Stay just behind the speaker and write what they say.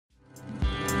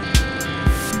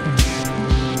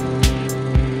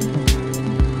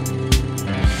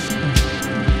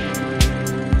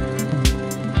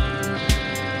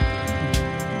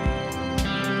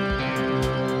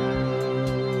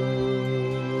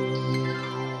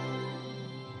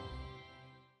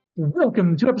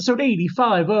Welcome to episode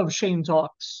 85 of Shane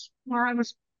Talks, where I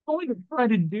was going to try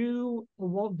to do a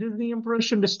Walt Disney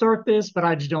impression to start this, but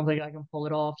I just don't think I can pull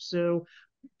it off. So,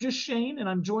 just Shane, and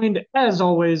I'm joined, as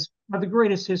always, by the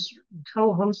greatest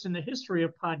co-host in the history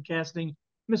of podcasting,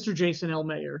 Mr. Jason L.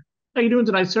 Mayer. How you doing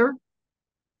tonight, sir?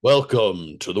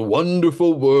 Welcome to the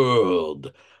wonderful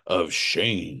world of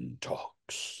Shane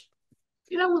Talks.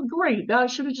 Yeah, that was great. I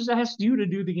should have just asked you to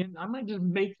do the. I might just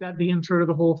make that the intro to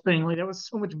the whole thing. Like that was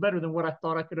so much better than what I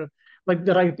thought I could have, like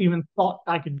that I even thought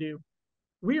I could do.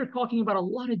 We are talking about a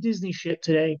lot of Disney shit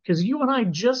today because you and I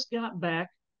just got back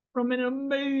from an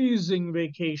amazing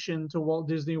vacation to Walt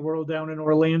Disney World down in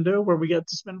Orlando, where we got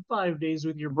to spend 5 days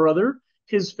with your brother,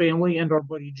 his family, and our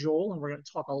buddy Joel. And we're going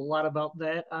to talk a lot about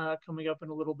that coming up in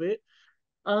a little bit.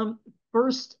 Um,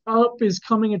 First up is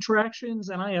coming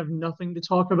attractions, and I have nothing to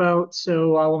talk about.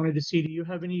 So I wanted to see, do you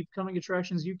have any coming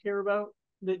attractions you care about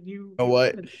that you? You know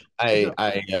what? Okay.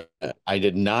 I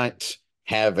did not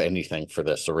have anything for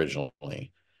this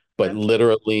originally, but Okay.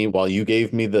 literally while you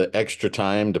gave me the extra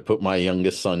time to put my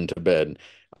youngest son to bed,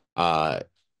 uh,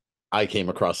 I came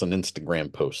across an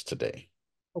Instagram post today.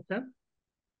 Okay.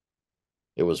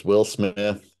 It was Will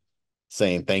Smith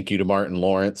saying thank you to Martin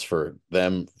Lawrence for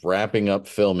them wrapping up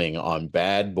filming on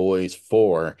Bad Boys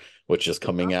 4, which is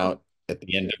coming Wow. out at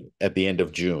the end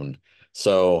of June.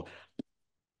 So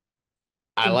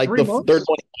I In like three the third months.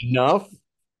 one enough.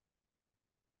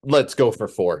 Let's go for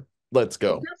four. Let's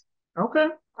Okay. go. Okay.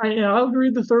 I'll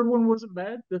agree the third one wasn't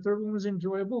bad. The third one was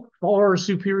enjoyable, far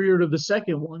superior to the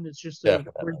second one. It's just a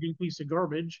Definitely. raging piece of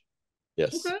garbage. Okay,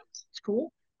 Yes. it's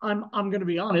cool. I'm gonna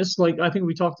be honest. Like I think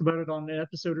we talked about it on an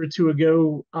episode or two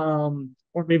ago,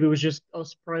 or maybe it was just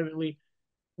us privately.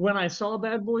 When I saw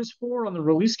Bad Boys 4 on the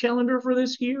release calendar for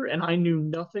this year, and I knew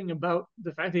nothing about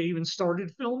the fact they even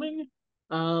started filming,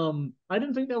 I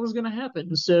didn't think that was gonna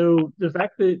happen. So the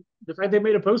fact they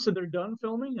made a post that they're done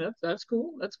filming, that's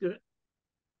cool. That's good.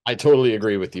 I totally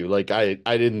agree with you. Like I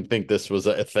didn't think this was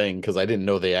a thing because I didn't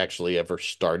know they actually ever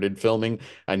started filming.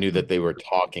 I knew that they were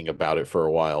talking about it for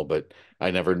a while, but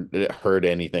I never heard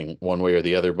anything one way or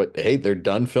the other. But hey, they're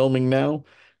done filming now.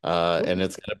 And Cool.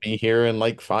 it's gonna be here in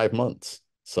like 5 months.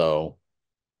 So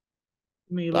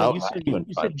I mean, like about you not said, even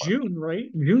you five said months. June, right?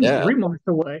 June's Yeah, 3 months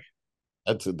away.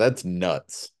 that's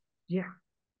nuts. Yeah,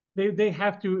 they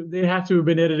have to have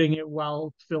been editing it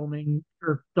while filming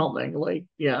or filming. Like,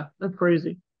 yeah, that's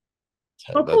crazy.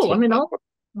 Oh, That's cool. I what mean,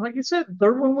 like you said,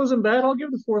 third one wasn't bad. I'll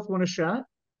give the fourth one a shot.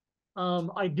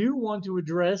 I do want to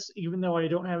address, even though I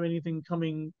don't have anything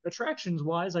coming attractions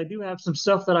wise, I do have some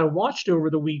stuff that I watched over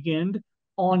the weekend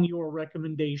on your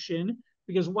recommendation.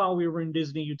 Because while we were in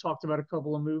Disney, you talked about a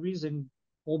couple of movies and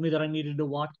told me that I needed to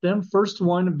watch them. First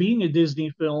one being a Disney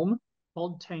film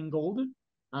called Tangled.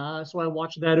 So I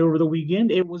watched that over the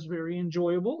weekend. It was very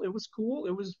enjoyable. It was cool.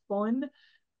 It was fun.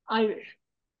 I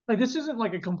like this isn't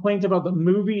like a complaint about the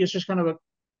movie. It's just kind of a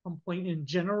complaint in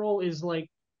general. Is like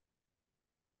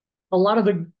a lot of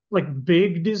the like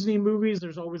big Disney movies,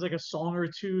 there's always like a song or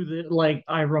two that like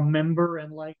I remember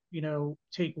and like,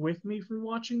 take with me from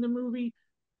watching the movie.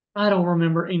 I don't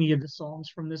remember any of the songs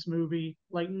from this movie.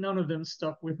 Like none of them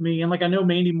stuck with me. And like I know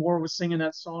Mandy Moore was singing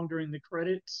that song during the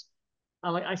credits.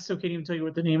 I still can't even tell you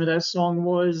what the name of that song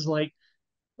was. Like,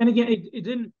 and again, it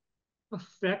didn't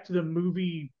affect the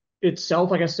movie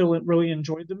itself. Like I still really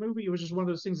enjoyed the movie. It was just one of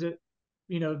those things that,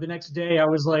 the next day I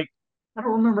was like, I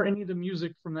don't remember any of the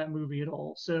music from that movie at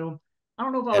all. So I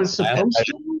don't know if I at was last supposed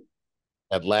to.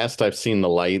 at last I've seen the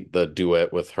light, the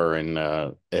duet with her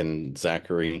and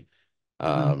Zachary Mhm.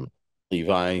 um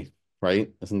Levi,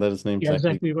 right? Isn't that his name? Yeah, Zachary?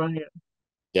 exactly right.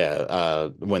 Yeah,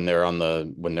 when they're on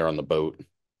the boat.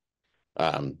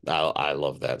 I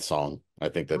love that song. I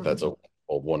think that Mhm. that's a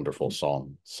wonderful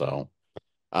song. So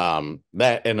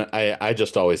that and I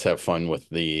just always have fun with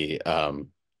the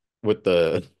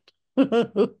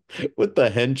with the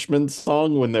henchman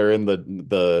song when they're in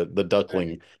the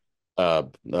duckling uh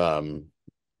um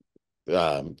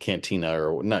cantina,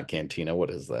 or not cantina, what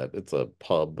is that? It's a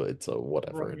pub, it's a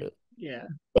whatever it Right. is. Yeah.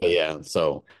 But yeah,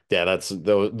 so yeah, that's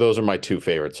those are my two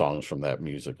favorite songs from that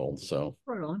musical. So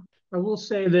Right on. I will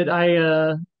say that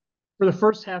for the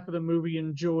first half of the movie,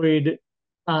 enjoyed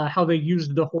how they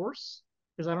used the horse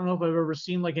because I don't know if I've ever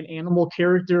seen like an animal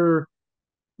character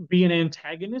be an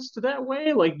antagonist that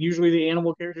way. Like usually the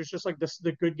animal character is just like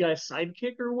the good guy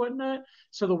sidekick or whatnot.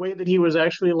 So the way that he was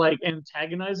actually like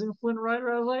antagonizing Flynn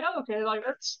Rider, I was like, oh, okay, like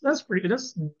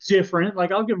that's different.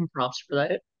 Like I'll give him props for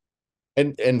that.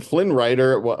 and Flynn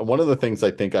Rider, one of the things I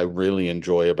think I really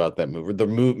enjoy about that movie, the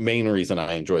main reason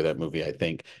I enjoy that movie, I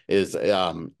think, is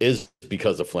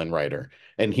because of Flynn Rider,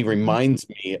 and he Mhm. reminds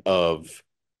me of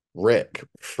Rick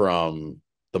from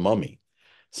The Mummy.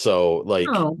 So like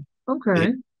Oh,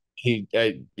 okay, he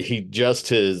he just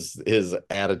his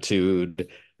attitude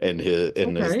and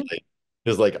okay.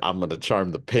 his like I'm gonna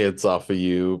charm the pants off of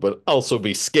you, but also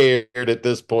be scared at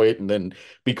this point and then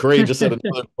be courageous at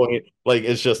another point. Like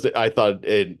it's just I thought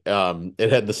it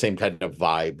had the same kind of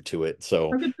vibe to it. So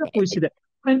I could definitely see that.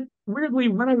 And weirdly,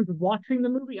 when I was watching the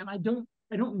movie, and I don't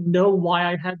know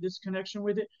why I had this connection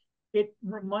with it, it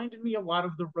reminded me a lot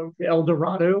of The Road to El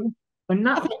Dorado, but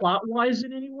not plot wise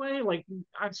in any way, like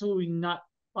absolutely not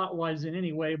plot wise in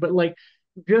any way, but like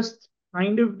just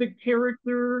kind of the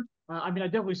character. I mean, I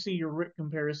definitely see your Rick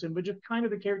comparison, but just kind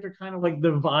of the character, kind of like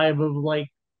the vibe of like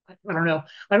I don't know.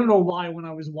 I don't know why when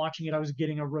I was watching it, I was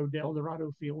getting a Road to El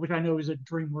Dorado feel, which I know is a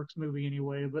DreamWorks movie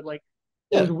anyway, but like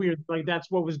it yeah. was weird. Like that's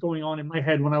what was going on in my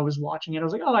head when I was watching it. I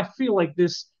was like, oh, I feel like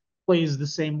this plays the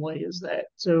same way as that.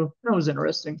 So that was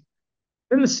interesting.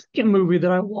 Then the second movie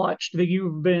that I watched that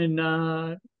you've been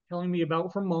telling me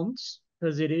about for months,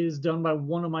 because it is done by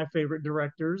one of my favorite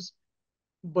directors,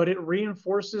 but it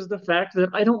reinforces the fact that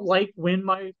I don't like when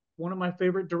my one of my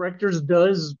favorite directors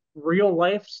does real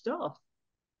life stuff.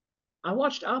 I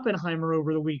watched Oppenheimer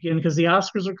over the weekend because the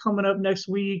Oscars are coming up next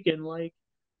week, and like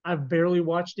I've barely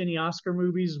watched any Oscar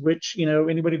movies. Which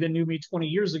anybody that knew me 20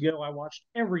 years ago, I watched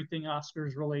everything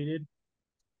Oscars related.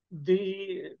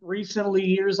 The recently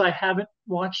years, I haven't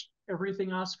watched everything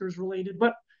Oscars related,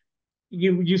 but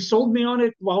you sold me on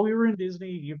it while we were in Disney.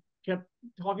 You kept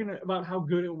talking about how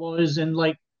good it was, and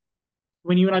like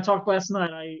when you and I talked last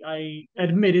night, I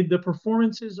admitted the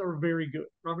performances are very good.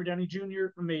 Robert Downey Jr.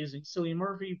 amazing. Cillian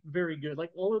Murphy very good.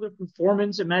 Like all of the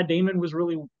performance, and Matt Damon was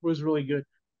really good.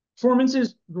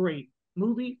 Performances great.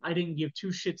 Movie I didn't give two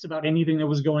shits about anything that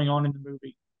was going on in the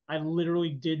movie. I literally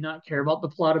did not care about the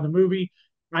plot of the movie.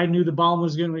 I knew the bomb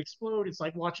was going to explode. It's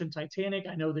like watching Titanic.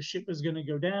 I know the ship was going to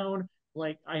go down.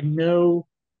 Like I know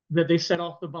that they set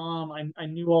off the bomb. I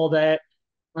knew all that.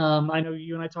 I know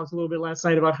you and I talked a little bit last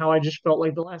night about how I just felt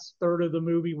like the last third of the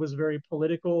movie was very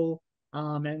political.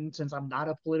 And since I'm not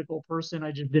a political person,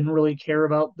 I just didn't really care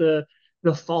about the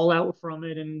fallout from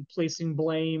it and placing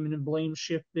blame and blame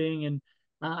shifting. And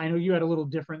I know you had a little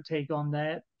different take on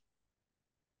that.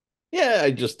 Yeah,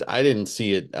 I didn't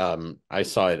see it. I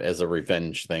saw it as a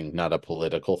revenge thing, not a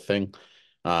political thing.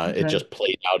 It Okay, just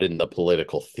played out in the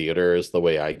political theater is the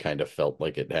way I kind of felt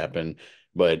like it happened.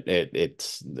 But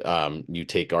it's you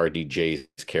take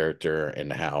RDJ's character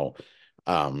and how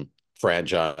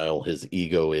fragile his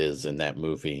ego is in that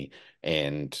movie,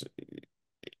 and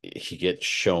he gets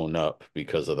shown up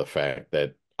because of the fact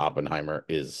that Oppenheimer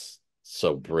is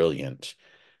so brilliant.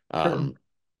 sure. Um,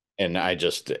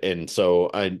 and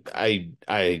so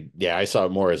yeah, I saw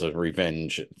it more as a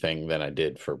revenge thing than I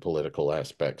did for political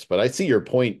aspects. But I see your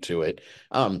point to it.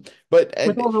 But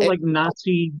With all the like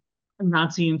Nazi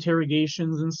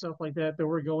interrogations and stuff like that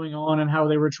were going on, and how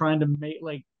they were trying to make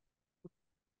like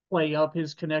play up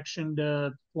his connection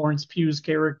to Florence Pugh's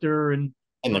character and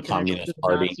in her the connection to Communist the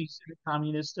Party, Nazis and the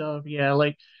communist stuff. Yeah,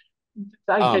 like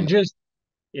I um, just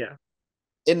yeah,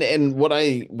 and what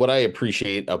I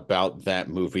appreciate about that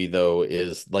movie though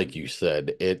is like you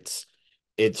said, it's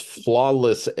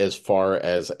flawless as far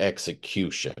as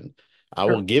execution. I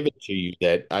will sure. give it to you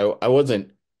that I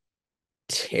wasn't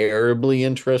terribly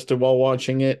interested while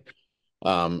watching it.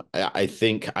 I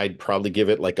think I'd probably give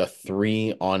it like a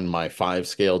 3 on my 5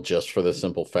 scale just for the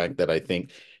simple fact that I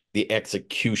think the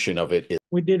execution of it is.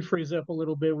 We did freeze up a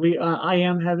little bit. I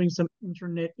am having some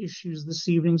internet issues this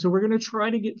evening, so we're gonna try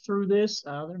to get through this.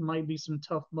 There might be some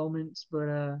tough moments,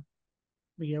 but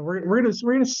yeah, we're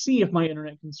gonna see if my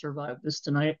internet can survive this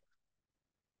tonight.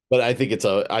 But I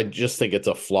just think it's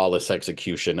a flawless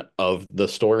execution of the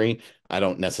story. I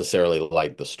don't necessarily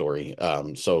like the story.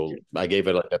 So I gave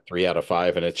it like a 3 out of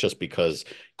 5, and it's just because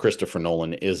Christopher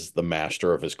Nolan is the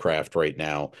master of his craft right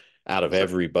now out of Sure.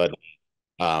 everybody.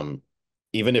 Um,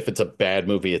 Even if it's a bad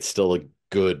movie, it's still a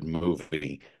good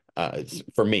movie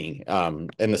for me. And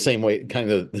the same way,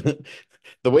 kind of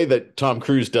the way that Tom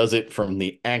Cruise does it from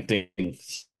the acting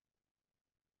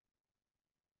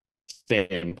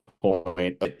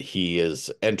standpoint, but he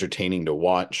is entertaining to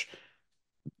watch.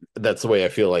 That's the way I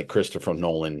feel like Christopher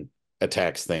Nolan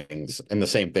attacks things, and the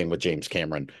same thing with James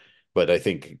Cameron. But I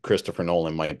think Christopher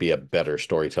Nolan might be a better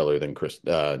storyteller than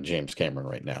James Cameron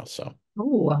right now. So.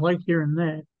 Oh, I like hearing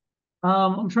that.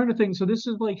 I'm trying to think. So this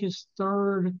is like his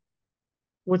third.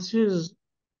 What's his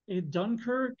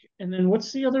Dunkirk, and then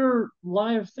what's the other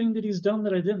live thing that he's done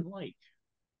that I didn't like?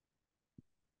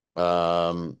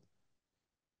 Um,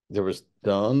 there was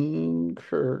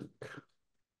Dunkirk.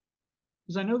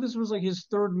 Because I know this was like his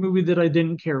third movie that I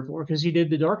didn't care for because he did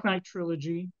the Dark Knight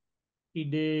trilogy. He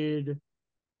did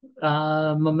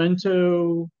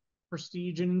Memento,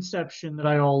 Prestige, and Inception that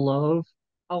I all love.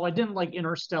 Oh, I didn't like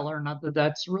Interstellar. Not that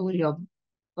that's really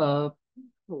a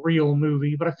real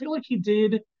movie, but I feel like he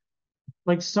did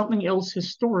like something else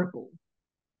historical.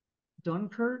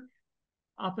 Dunkirk,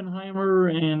 Oppenheimer,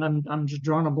 and I'm just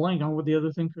drawing a blank on what the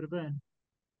other thing could have been.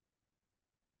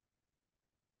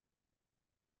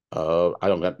 I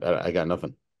don't got I got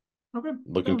nothing. Okay,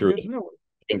 Looking sounds through good. No,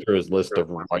 looking through his list of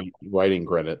writing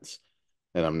credits,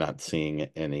 and I'm not seeing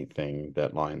anything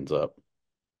that lines up.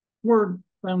 word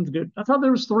sounds good. I thought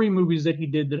there was three movies that he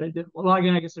did that I did. Well,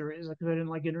 again, I guess there is because I didn't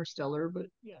like Interstellar, but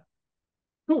yeah,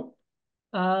 cool.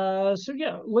 So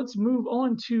yeah, let's move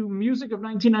on to music of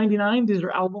 1999. These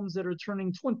are albums that are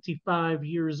turning 25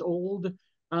 years old.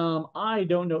 I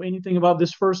don't know anything about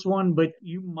this first one, but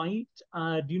you might.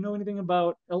 Do you know anything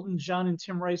about Elton John and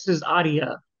Tim Rice's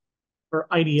Idea,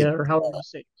 It, or however you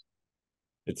say it?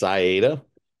 it's Aida.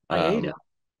 Aida. Um,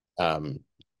 um,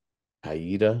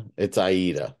 Aida. It's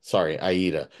Aida. Sorry,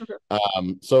 Aida. Okay.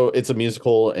 So it's a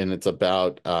musical, and it's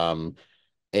about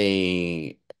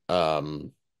a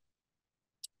um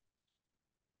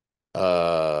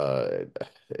uh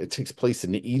it takes place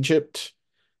in Egypt,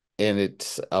 and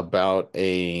it's about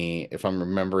a, if I'm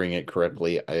remembering it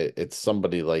correctly, it's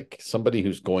somebody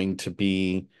who's going to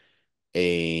be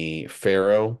a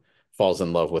pharaoh falls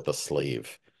in love with a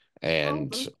slave, Oh,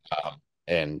 and okay. um,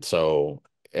 and so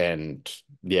and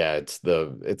yeah, it's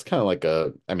kind of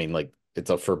like it's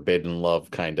a forbidden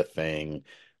love kind of thing.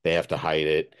 They have to hide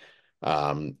it.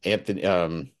 Anthony,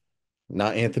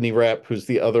 not Anthony Rapp, who's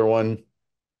the other one?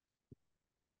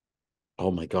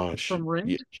 Oh my gosh. From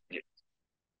Rent.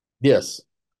 Yes.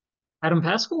 Adam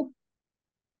Pascal.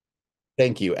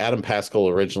 Thank you. Adam Pascal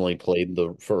originally played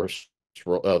the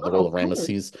role Oh, of cool.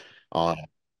 Ramesses on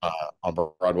on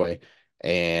Broadway,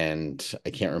 and I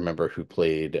can't remember who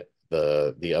played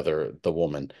the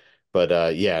woman,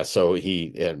 but yeah. So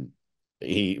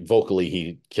he vocally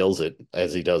he kills it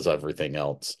as he does everything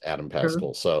else, Adam Sure.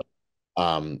 Pascal. So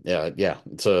yeah,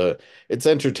 it's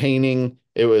entertaining.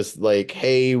 It was like,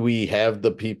 hey, we have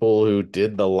the people who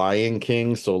did The Lion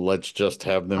King, so let's just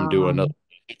have them do another Um,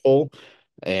 musical.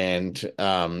 And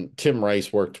Tim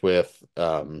Rice worked with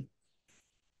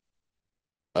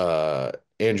uh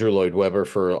Andrew Lloyd Webber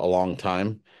for a long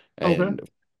time, okay. and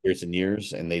years and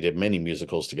years, and they did many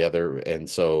musicals together. And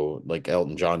so like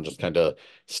Elton John just kind of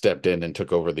stepped in and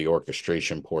took over the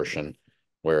orchestration portion,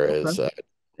 Okay. whereas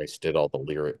Rice did all the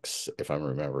lyrics, if I'm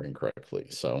remembering correctly.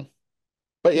 So,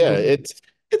 but yeah, Was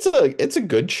it's a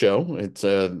good show.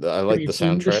 I Have like you the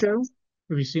seen the soundtrack. show?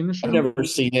 Have you seen the I've show? never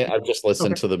seen it. I've just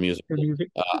Okay. listened to the The musical.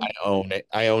 music. I own it.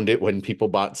 I owned it when people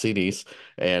bought CDs,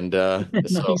 and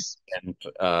Nice.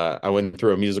 I went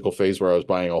through a musical phase where I was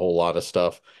buying a whole lot of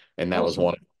stuff, and that was Awesome.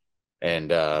 one.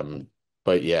 And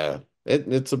but yeah,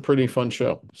 it's a pretty fun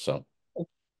show. So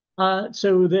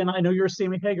So then I know you're a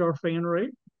Sammy Hagar fan, right?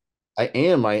 I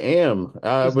am. I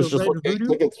Is the was just Red looking at Voodoo?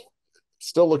 tickets,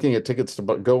 still looking at tickets to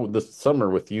go this summer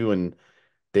with you and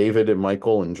David and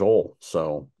Michael and Joel.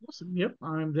 So. Awesome. Yep,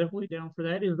 I'm definitely down for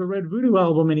that. Is the Red Voodoo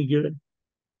album any good?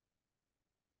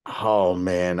 Oh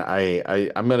man,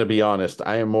 I'm gonna be honest.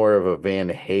 I am more of a Van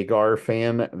Hagar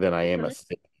fan than I am a Okay.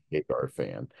 Sammy Hagar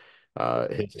fan.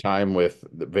 His time with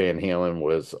Van Halen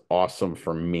was awesome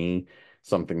for me,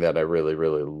 something that I really,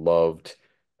 really loved.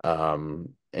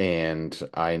 And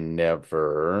I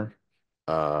never,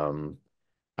 um,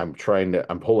 I'm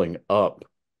pulling up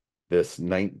this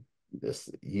night, this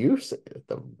use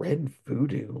the Red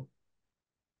Voodoo.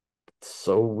 It's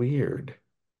so weird.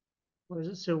 Why is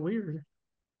it so weird?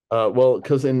 Well,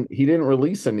 because he didn't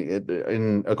release any,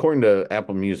 in according to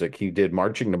Apple Music, he did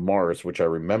Marching to Mars, which I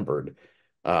remembered.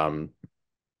 Um,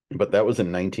 but that was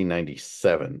in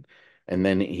 1997. And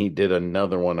then he did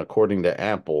another one, according to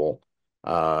Apple,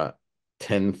 uh,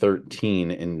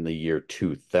 1013 in the year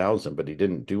 2000, but he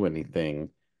didn't do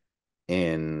anything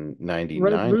in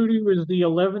Red 99. Voodoo is the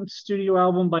 11th studio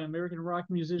album by American rock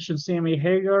musician Sammy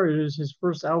Hagar. It is his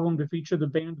first album to feature the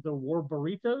band The War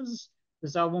Burritos.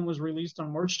 This album was released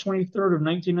on March 23rd of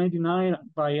 1999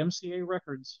 by MCA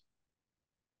Records.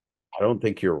 I don't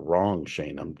think you're wrong,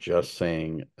 Shane. I'm just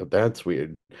saying that's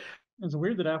weird. It's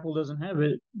weird that Apple doesn't have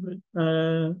it, but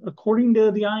according to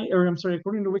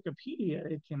according to Wikipedia,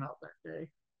 it came out that day.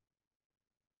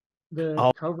 The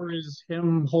Oh, cover is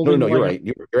him no, holding no, you're like right.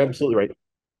 You're absolutely right.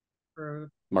 a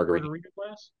Margarita. margarita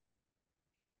glass.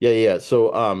 Yeah.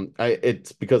 So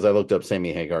it's because I looked up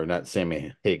Sammy Hagar, not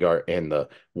Sammy Hagar and the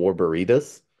War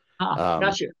Burritos. Ah, Um,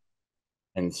 gotcha.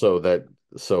 and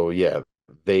so yeah,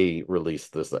 they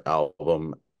released this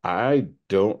album. I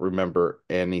don't remember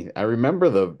any. I remember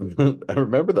the I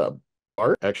remember the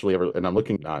art actually ever, and I'm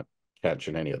looking not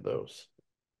catching any of those.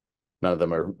 None of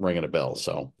them are ringing a bell.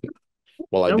 So,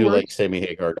 well, I That do like works. Sammy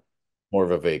Hagar, more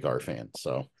of a Vagar fan.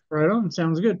 So, Right on.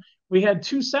 Sounds good. We had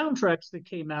two soundtracks that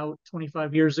came out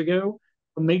 25 years ago,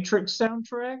 the Matrix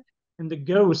soundtrack and the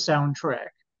Go soundtrack.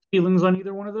 Feelings on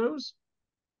either one of those?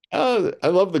 I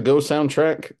love the Go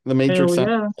soundtrack. Hell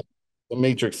yeah. The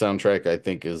Matrix soundtrack, I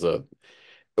think, is a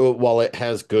while it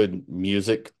has good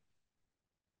music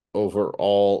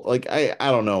overall, like I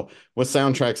don't know. With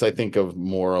soundtracks, I think of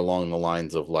more along the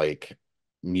lines of like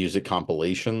music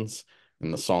compilations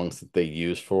and the songs that they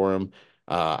use for them.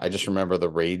 I just remember the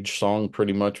Rage song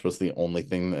pretty much was the only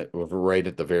thing that was right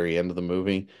at the very end of the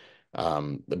movie.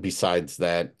 Besides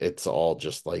that, it's all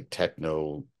just like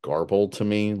techno garble to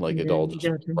me. Like it Yeah, all you just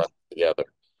got to. runs together.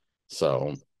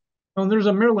 So, Oh, and there's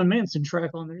a Marilyn Manson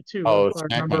track on there too, if oh, I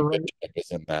Smack My remember right. Bitch Up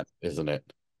is in that, isn't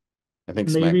it? I think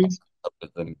Smack My Maybe. Bitch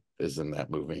Up is in that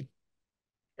movie.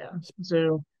 Yeah.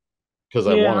 So Because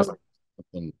I yeah, want to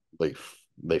something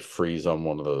they freeze on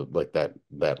one of the like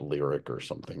that lyric or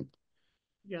something.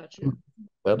 gotcha.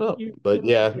 That up. You, But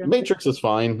yeah, yeah, Matrix is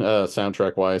fine,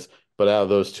 soundtrack wise. But out of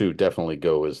those two, definitely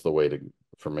Go is the way to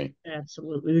for me.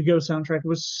 absolutely. The Go soundtrack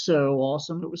was so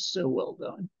awesome. It was so well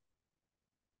done.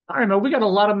 All right, man, we got a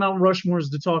lot of Mount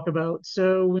Rushmores to talk about,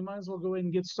 so we might as well go ahead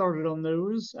and get started on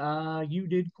those. You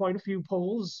did quite a few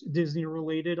polls, Disney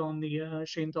related, on the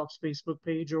Shane Talks Facebook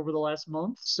page over the last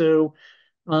month. So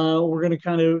we're going to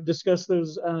kind of discuss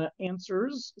those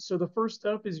answers. So the first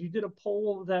up is you did a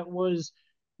poll that was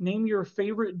name your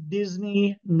favorite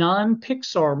Disney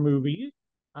non-Pixar movie,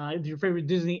 your favorite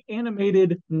Disney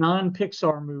animated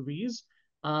non-Pixar movies.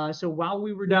 So while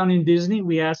we were down in Disney,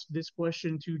 we asked this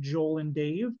question to Joel and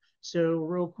Dave. So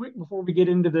real quick, before we get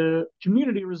into the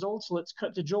community results, let's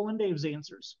cut to Joel and Dave's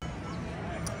answers.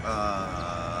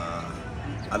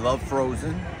 I love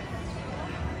Frozen.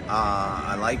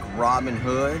 I like Robin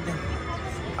Hood.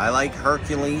 I like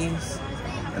Hercules.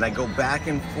 And I go back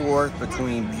and forth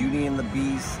between Beauty and the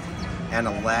Beast and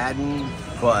Aladdin,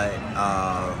 but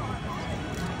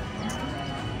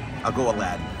I'll go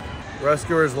Aladdin.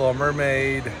 Rescuers, Little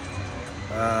Mermaid,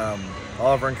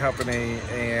 Oliver and Company,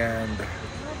 and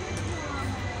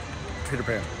Peter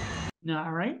Pan.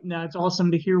 All right. Now it's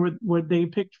awesome to hear what they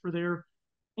picked for their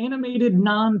animated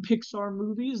non-Pixar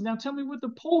movies. Now tell me what the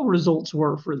poll results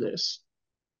were for this.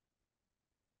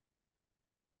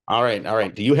 All right, all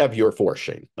right. Do you have your four,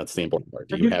 Shane? That's the important part.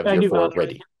 Do I you do have I your do four have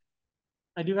ready?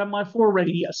 I do have my four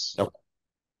ready, yes. Okay.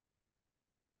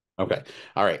 Okay.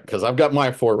 All right, because I've got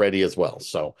my four ready as well.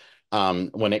 So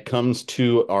when it comes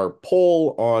to our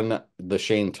poll on the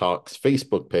Shane Talks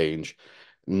Facebook page,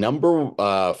 number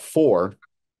four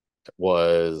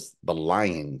was The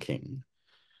Lion King.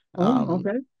 Oh, Um,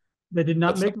 okay. That did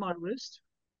not that's make my list.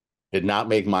 did not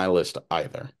make my list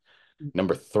either.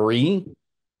 Number three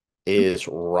is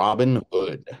Robin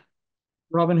Hood.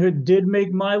 Robin Hood did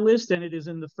make my list, and it is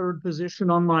in the third position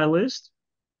on my list.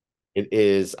 It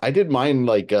is, I did mine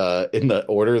like in the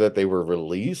order that they were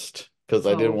released because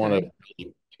I Oh, didn't want okay.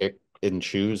 to pick and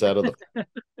choose out of the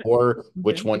four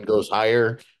which Okay. one goes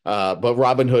higher. But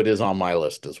Robin Hood is on my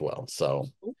list as well. So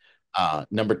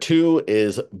number two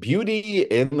is Beauty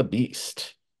and the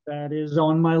Beast. That is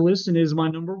on my list and is my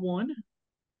number one.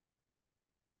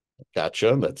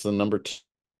 Gotcha. That's the number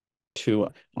two.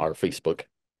 Our Facebook.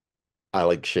 I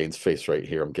like Shane's face right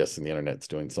here. I'm guessing the internet's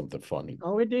doing something funny.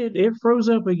 Oh, it did. It froze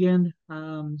up again.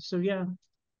 So yeah,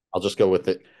 I'll just go with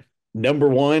it. Number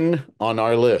one on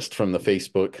our list from the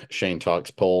Facebook Shane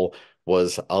Talks poll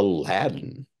was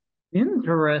Aladdin.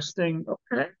 interesting.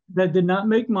 Okay. That did not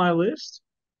make my list.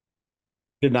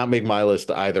 Did not make my list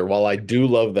either. While I do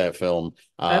love that film,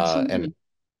 and Absolutely.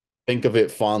 think of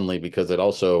it fondly because it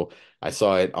also I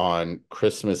saw it on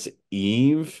Christmas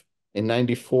Eve in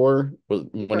 '94 was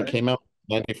when it Okay. came out.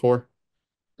 '94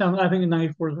 I think in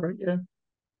 94 is right. Yeah.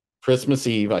 Christmas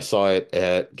Eve. I saw it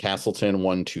at Castleton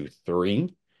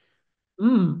 123.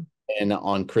 Mm. And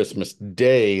on Christmas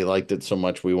Day, liked it so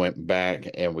much we went back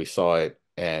and we saw it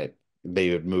at they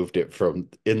had moved it from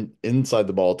inside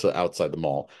the mall to outside the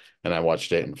mall, and I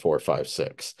watched it in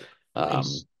 456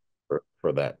 Nice. um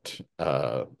for that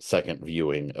second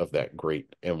viewing of that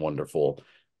great and wonderful.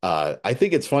 I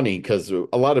think it's funny because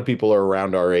a lot of people are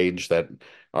around our age that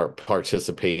are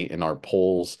participate in our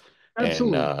polls and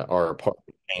Absolutely. are part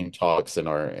of game talks in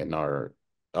our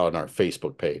on our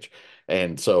Facebook page.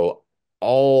 And so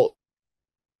all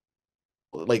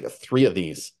like three of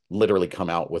these literally come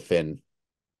out within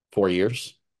 4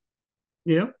 years.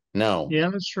 Yeah. No, Yeah,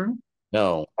 that's true.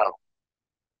 no.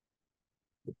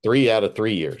 3 out of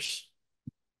 3 years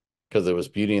because it was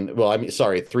Beauty and well, I mean,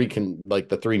 sorry, three can like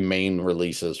the three main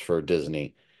releases for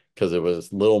Disney because it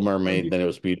was Little Mermaid, then it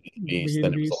was Beauty and the Beast, Beauty and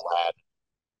then the it was Beast, Aladdin,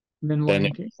 and then then Lion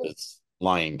it King. was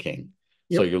Lion King.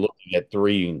 So Yep. you're looking at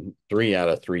three out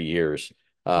of 3 years,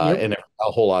 Yep. and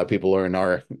a whole lot of people are in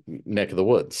our neck of the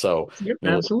woods. So Yep. you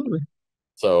know, Absolutely.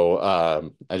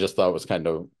 so I just thought it was kind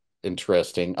of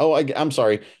interesting. Oh, I'm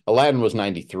sorry, Aladdin was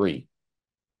 93,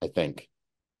 I think.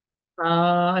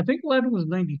 I think Aladdin was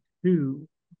 92.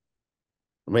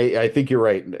 I think you're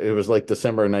right. It was like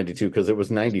December of 92 because it was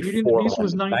Beauty and the 94 Beast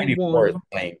was when 94 is 91.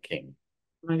 Lion King.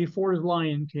 94 is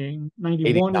Lion King.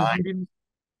 91 is 89 Beauty and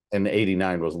and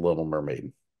 89 was Little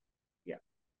Mermaid. yeah.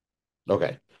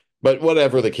 Okay. But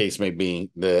whatever the case may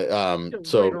be, the Still right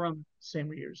so around the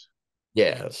same years.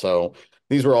 yeah, so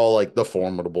these were all like the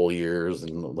formidable years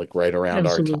and like right around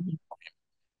our time. Absolutely.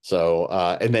 So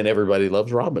and then everybody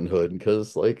loves Robin Hood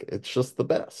because like it's just the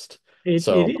best. It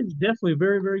So is definitely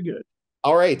very, very good.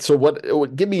 all right, so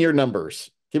give me your numbers.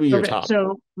 Give me your Okay, top.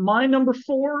 so my number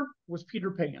four was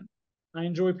Peter Pan. I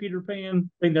enjoy Peter Pan.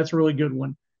 I think that's a really good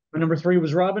one. My number three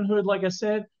was Robin Hood, like I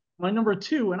said. My number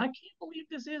two, and I can't believe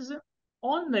this isn't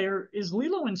on there, is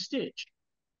Lilo and Stitch.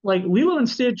 Like Lilo and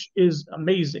Stitch is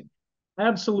amazing,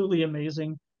 absolutely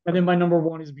amazing. And then my number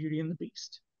one is Beauty and the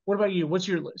Beast. What about you? What's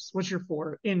your list? What's your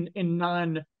four in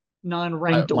non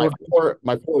ranked My order?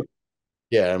 four,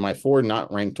 yeah, my four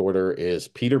not ranked order is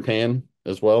Peter Pan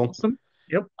as well. Awesome.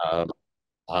 Yep.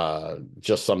 Um,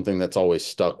 just something that's always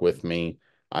stuck with me.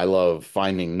 I love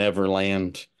Finding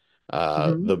Neverland,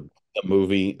 Hmm. the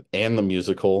movie and the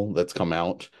musical that's come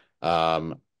out.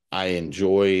 Um, I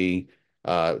enjoy.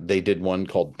 They did one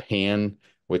called Pan,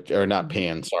 which or not Hmm.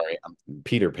 Pan, sorry,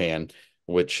 Peter Pan,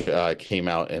 which came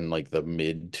out in like the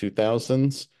mid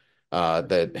 2000s.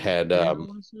 That had 10, I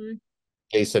want to say.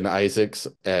 Jason Isaacs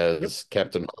Yep. as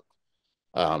Captain Hook.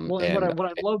 Well, and And what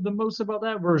I love the most about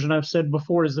that version, I've said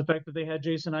before, is the fact that they had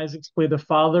Jason Isaacs play the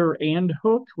father and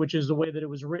Hook, which is the way that it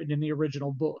was written in the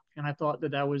original book. And I thought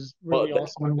that that was well, really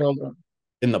awesome and well done.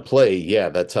 in the play, yeah,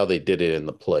 that's how they did it in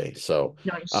the play. So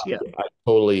Nice, yeah, I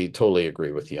totally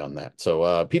agree with you on that.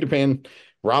 So Peter Pan,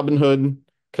 Robin Hood,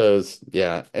 because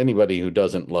yeah, anybody who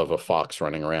doesn't love a fox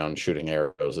running around shooting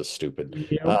arrows is stupid.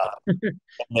 yep.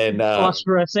 And Cross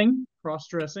dressing,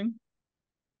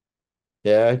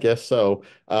 yeah, I guess so.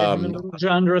 yeah. Him and Little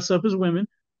John dress up as women.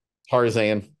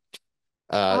 Tarzan,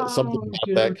 something Oh,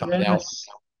 about that coming out. yes.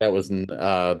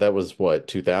 That was what,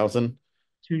 2000?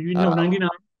 To you Uh, know, 99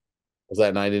 was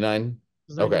that 99?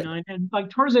 is Okay. 99, and like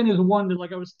Tarzan is one that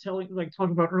like I was telling, like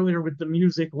talking about earlier with the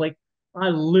music. Like I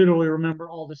literally remember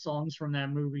all the songs from that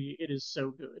movie. It is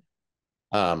so good.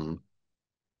 Um,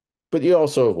 But you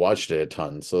also have watched it a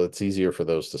ton, so it's easier for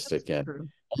those to That's stick in. true.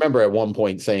 I remember at one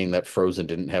point saying that Frozen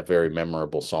didn't have very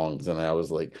memorable songs, and I was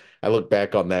like, I looked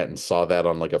back on that and saw that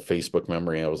on like a Facebook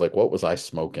memory, and I was like, what was I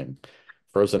smoking?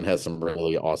 Frozen has some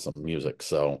really awesome music.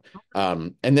 So,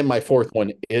 and then my fourth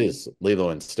one is Lilo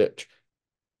and Stitch.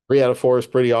 3 out of 4 is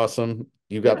pretty awesome.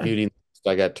 You got Yeah, Beauty, and the Beast,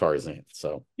 I got Tarzan.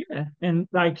 So, yeah, and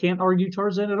I can't argue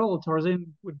Tarzan at all.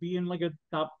 Tarzan would be in like a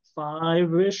top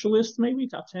five-ish list, maybe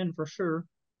top 10 for sure.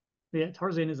 Yeah,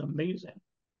 Tarzan is amazing.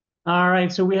 All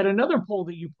right, so we had another poll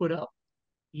that you put up.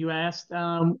 You asked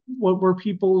what were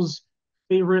people's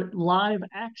favorite live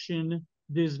action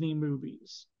Disney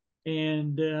movies,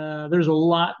 and there's a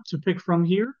lot to pick from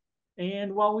here.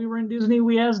 And while we were in Disney,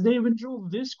 we asked Dave and Joel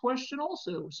this question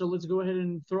also. So let's go ahead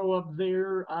and throw up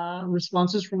their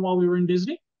responses from while we were in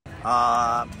Disney.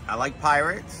 I like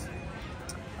Pirates.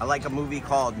 I like a movie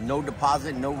called No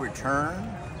Deposit, No Return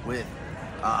with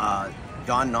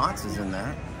Don Knotts is in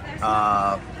that.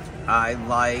 I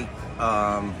like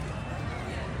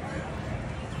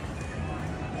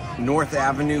North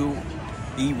Avenue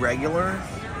Irregular,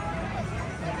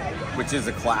 which is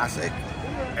a classic.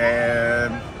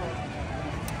 And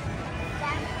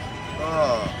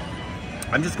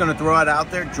I'm just going to throw it out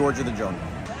there, George of the Jungle.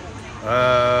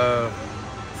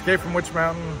 Escape from Witch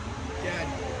Mountain,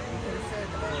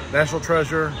 National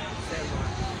Treasure,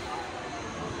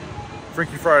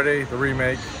 Freaky Friday, the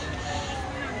remake,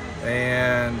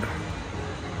 and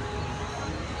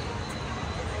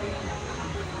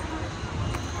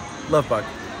Love Bug.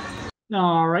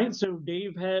 All right, so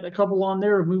Dave had a couple on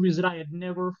there of movies that I had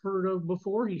never heard of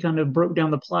before. He kind of broke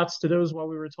down the plots to those while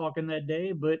we were talking that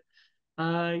day, but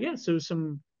yeah, so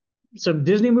some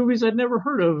Disney movies I'd never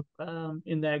heard of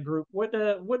in that group. What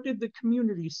did the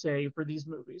community say for these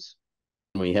movies?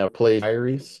 we have Play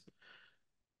Diaries.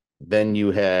 Then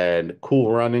you had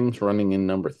Cool Runnings running in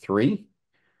number 3.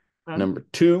 Okay. Number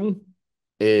 2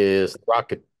 is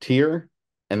Rocketeer.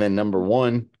 And then number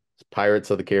 1, Pirates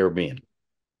of the Caribbean.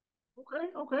 Okay,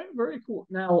 okay, very cool.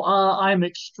 Now, I'm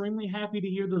extremely happy to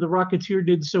hear that The Rocketeer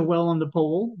did so well on the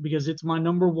poll because it's my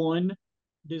number one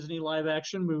Disney live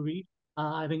action movie.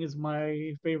 I think it's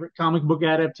my favorite comic book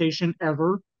adaptation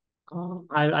ever.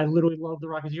 I literally love The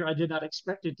Rocketeer. I did not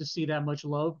expect it to see that much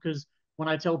love because when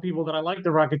I tell people that I like The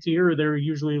Rocketeer, they're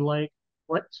usually like,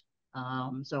 "What?"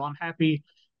 So I'm happy.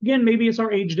 Again, maybe it's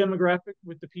our age demographic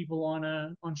with the people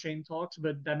on Shane Talks,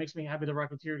 but that makes me happy The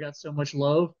Rocketeer got so much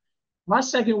love. My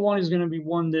second one is going to be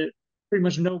one that pretty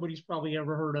much nobody's probably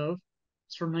ever heard of.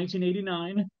 It's from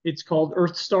 1989. It's called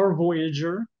Earth Star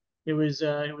Voyager. It was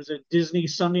a Disney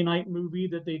Sunday night movie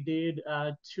that they did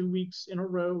 2 weeks in a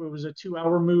row. It was a 2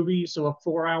 hour movie, so a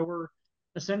 4 hour,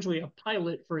 essentially a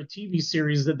pilot for a TV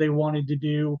series that they wanted to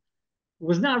do.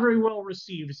 Was not very well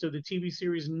received, so the TV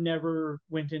series never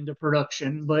went into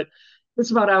production. But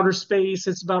it's about outer space.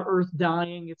 It's about Earth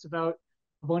dying. It's about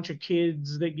a bunch of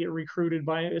kids that get recruited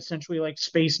by essentially like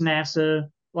space NASA.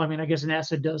 Well, I mean, I guess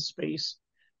NASA does space,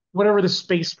 whatever the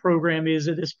space program is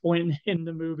at this point in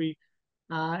the movie,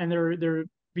 and they're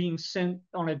being sent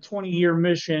on a 20-year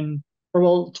mission, or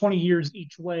well, 20 years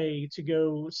each way to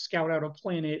go scout out a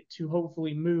planet to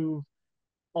hopefully move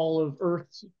all of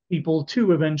Earth's people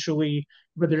to eventually,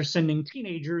 but they're sending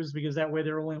teenagers because that way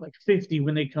they're only like 50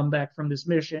 when they come back from this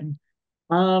mission.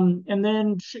 And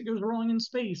then shit goes wrong in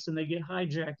space and they get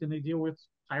hijacked and they deal with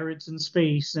pirates in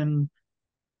space and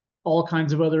all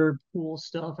kinds of other cool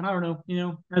stuff. And I don't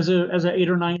know, as a 8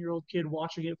 or 9 year old kid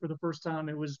watching it for the first time,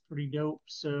 it was pretty dope.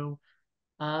 So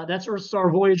that's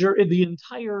Earthstar Voyager. The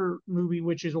entire movie,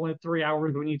 which is only 3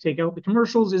 hours when you take out the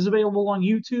commercials, is available on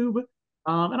YouTube.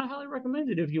 And I highly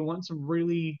recommend it if you want some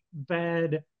really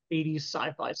bad 80s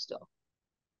sci-fi stuff.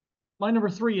 My number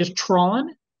three is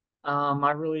Tron.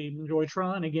 I really enjoy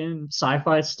Tron. Again,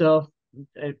 sci-fi stuff.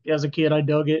 As a kid, I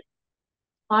dug it.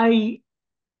 I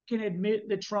can admit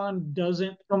that Tron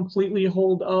doesn't completely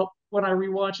hold up when I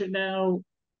rewatch it now.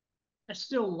 I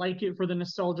still like it for the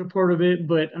nostalgia part of it,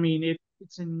 but I mean,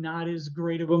 it's not as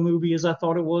great of a movie as I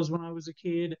thought it was when I was a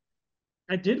kid.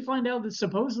 I did find out that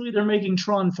supposedly they're making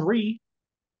Tron 3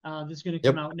 that's going to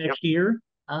come Yep. out next year.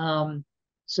 Um,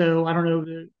 so I don't know,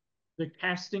 the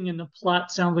casting and the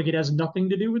plot sounds like it has nothing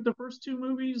to do with the first two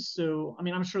movies. So I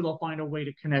mean, I'm sure they'll find a way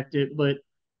to connect it, but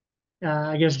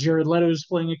I guess Jared Leto's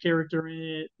playing a character in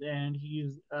it, and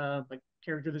he's like a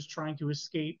character that's trying to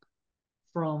escape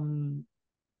from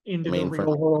The into the mainframe.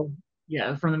 real world.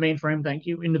 Yeah, from the mainframe. Thank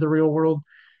you. Into the real world.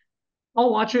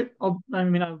 I'll watch it. I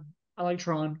mean, I like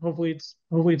Tron. Hopefully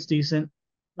it's decent.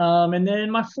 And then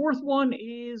my fourth one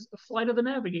is Flight of the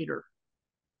Navigator.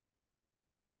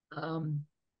 Um,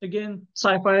 Again,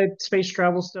 sci-fi space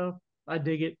travel stuff. I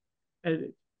dig it.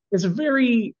 It's a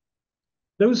very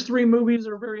those three movies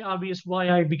are very obvious why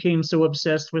I became so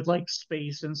obsessed with like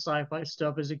space and sci-fi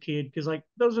stuff as a kid because like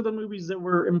those are the movies that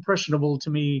were impressionable to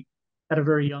me at a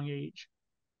very young age.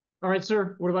 All right,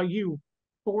 sir. What about you?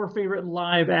 Four favorite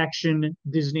live action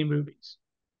Disney movies.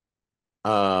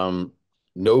 Um,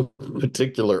 no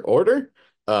particular order.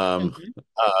 Um,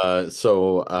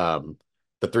 Mhm.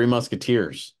 The Three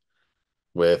Musketeers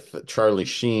with Charlie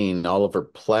Sheen, Oliver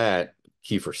Platt,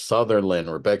 Kiefer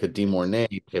Sutherland, Rebecca De Mornay,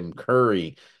 Tim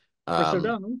Curry, Chris um,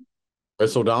 O'Donnell.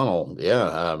 Chris O'Donnell.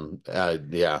 Yeah,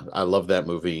 yeah, I love that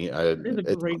movie. That is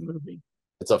a great movie,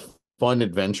 It's a fun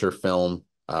adventure film.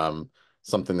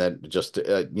 Something that just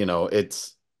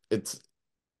it's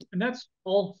and that's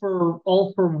all for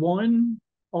yeah,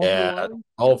 one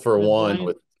all for with one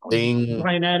with Sting,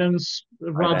 Brian Adams,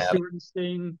 Bryan Rod Adams, Stewart, and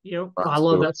Sting. Yep, Rod I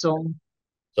love Stewart. that song.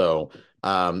 So,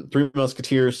 Three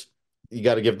Musketeers, you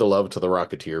got to give the love to the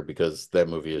Rocketeer because that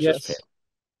movie is just Yes, fantastic.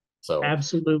 So,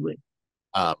 absolutely.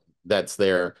 um, that's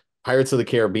there. Pirates of the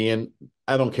Caribbean,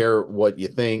 I don't care what you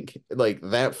think. Like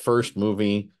that first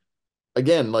movie,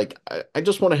 again, like I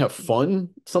just want to have fun Yep,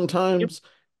 sometimes,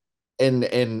 and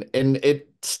it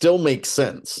still makes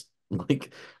sense.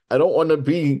 Like I don't want to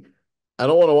be, I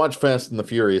don't want to watch Fast and the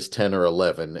Furious 10 or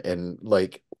 11 and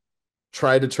like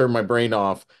try to turn my brain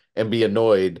off and be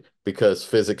annoyed because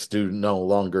physics do no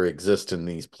longer exist in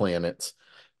these planets.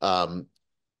 Um,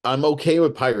 I'm okay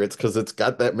with pirates because it's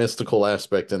got that mystical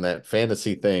aspect and that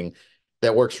fantasy thing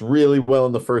that works really well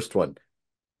in the first one.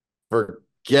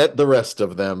 Forget the rest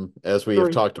of them, as we have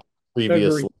agree, talked about agree.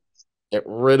 previously. Get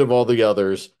rid of all the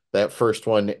others. That first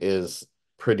one is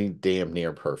pretty damn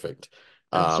near perfect.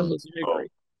 Um, Absolutely so, agree.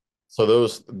 so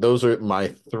those are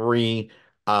my three.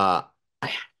 Uh,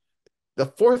 the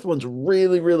fourth one's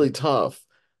really, really tough.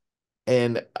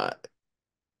 And I'm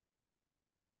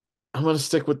gonna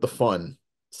stick with the fun.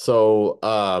 So,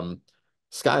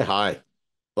 Sky High,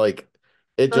 like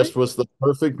It Right? just was the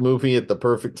perfect movie at the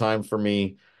perfect time for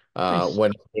me. Nice.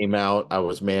 When it came out, I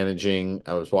was managing,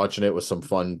 I was watching it with some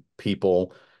fun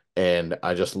people, and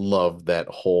I just loved that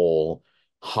whole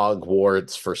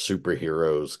Hogwarts for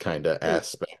superheroes kind of Sure.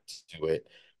 aspect to it.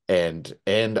 And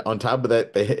on top of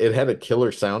that, it had a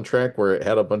killer soundtrack where it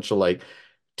had a bunch of like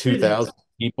Really? 2000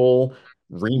 people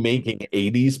remaking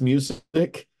 80s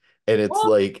music. And it's What?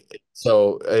 like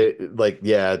so like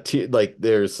yeah, like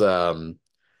there's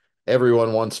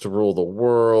everyone wants to rule the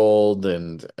world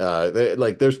and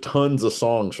like there's tons of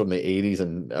songs from the 80s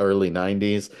and early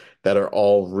 90s that are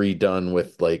all redone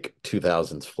with like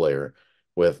 2000s flair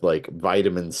with like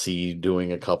Vitamin C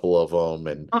doing a couple of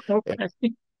them Okay.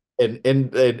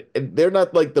 and they're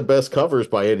not like the best covers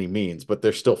by any means, but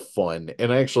they're still fun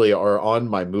and actually are on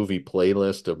my movie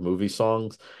playlist of movie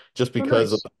songs just Oh,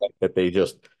 because of nice. the fact that they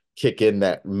just kick in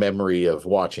that memory of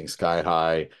watching Sky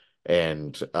High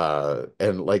and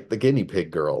like the guinea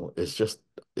pig girl is just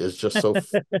so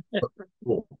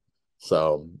cool.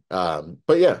 So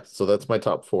but yeah, so that's my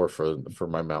top four for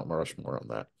my Mount Rushmore on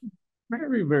that.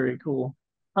 Very, very cool.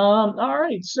 All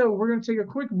right, so we're gonna take a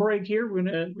quick break here. We're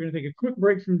gonna take a quick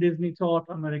break from Disney talk.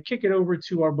 I'm gonna kick it over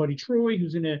to our buddy Troy,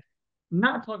 who's gonna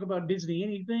not talk about Disney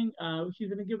anything. He's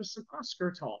gonna give us some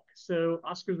Oscar talk. So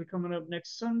Oscars are coming up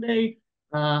next Sunday.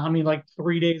 I mean, like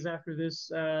 3 days after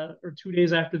this, or 2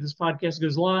 days after this podcast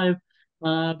goes live.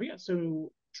 But yeah,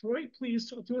 so Troy, please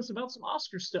talk to us about some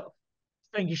Oscar stuff.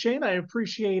 Thank you, Shane. I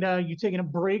appreciate you taking a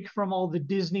break from all the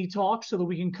Disney talk so that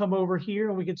we can come over here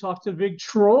and we can talk to Big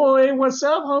Troy. What's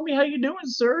up, homie? How you doing,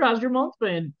 sir? How's your month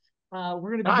been?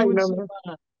 We're gonna be Hi, doing man.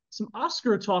 some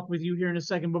Oscar talk with you here in a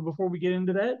second, but before we get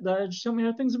into that, just tell me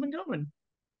how things have been going.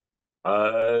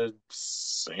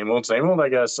 Same old, I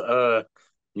guess. Sure.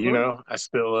 I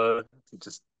still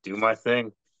just do my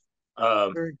thing.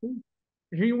 Um, Very cool.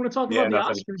 Here you want to talk yeah, about the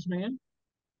nothing. Oscars, man?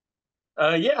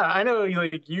 Yeah, I know.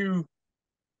 Like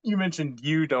you mentioned,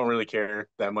 you don't really care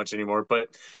that much anymore,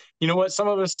 but you know what? Some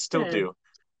of us still Yeah, do,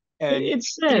 and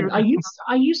it's sad. even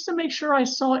I used to make sure I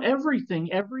saw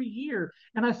everything every year,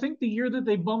 and I think the year that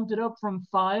they bumped it up from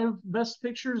five best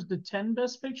pictures to 10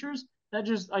 best pictures, that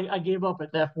just I gave up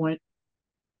at that point.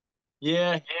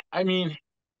 yeah, I mean,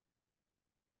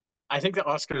 I think the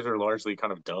Oscars are largely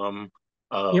kind of dumb.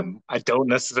 Yep. I don't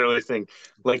necessarily think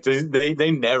like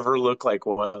they never look like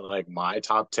what like my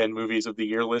top 10 movies of the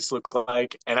year list look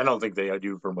like, and I don't think they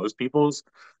do for most people's.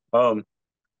 Um,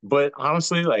 But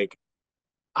honestly, like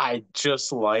I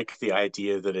just like the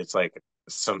idea that it's like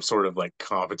some sort of like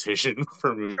competition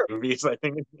for movies. I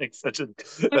think it's like such a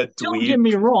Don't get dweeb.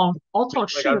 me wrong. I'll talk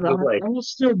Like shit I'm about just it. like I will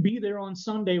still be there on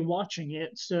Sunday watching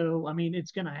it. So, I mean,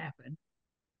 it's gonna happen.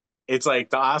 it's like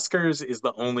the Oscars is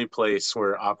the only place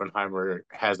where Oppenheimer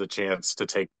has a chance to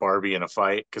take Barbie in a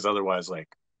fight because otherwise, like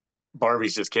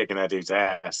Barbie's just kicking that dude's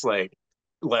ass like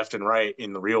left and right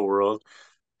in the real world.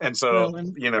 And so, Well,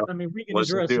 and I mean, we can let's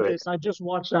just address do it. this. I just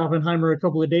watched Oppenheimer a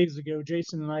couple of days ago.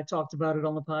 Jason and I talked about it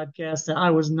on the podcast, and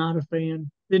I was not a fan.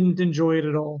 Didn't enjoy it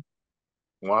at all.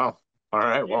 Wow. All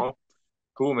right. Yeah. Well,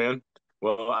 cool, man.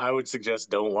 Well, I would suggest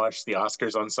don't watch the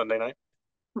Oscars on Sunday night.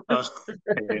 Uh,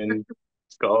 and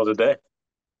call it a day.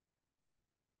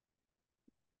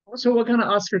 So, what kind of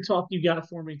Oscar talk you got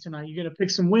for me tonight? You gonna pick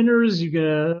some winners? You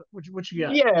gonna what you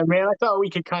got? Yeah, man. I thought we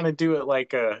could kind of do it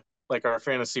like our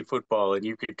fantasy football, and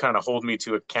you could kind of hold me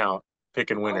to account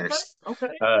picking Okay. winners. Okay.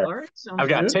 Uh, All right. I've Sounds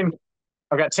got good. 10.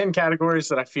 I've got 10 categories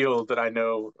that I feel that I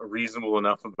know reasonable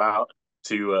enough about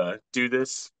to do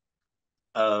this.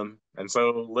 And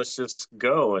so let's just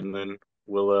go, and then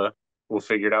we'll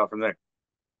figure it out from there.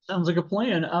 Sounds like a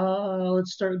plan.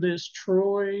 Let's start this.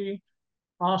 Troy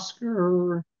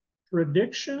Oscar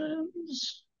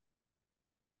predictions.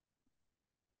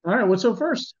 All right. What's up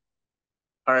first?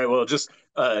 All right. Well, just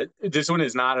this one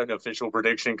is not an official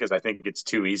prediction because I think it's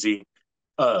too easy.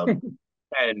 Um,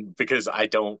 and because I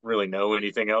don't really know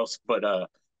anything else. But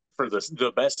for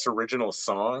the best original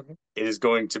song, it is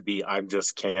going to be "I'm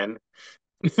Just Ken"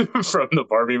 from the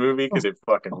Barbie movie because it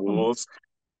fucking rules,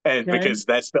 and Okay. because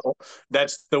that's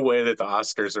the way that the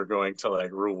Oscars are going to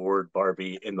like reward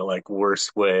Barbie in the like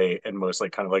worst way and most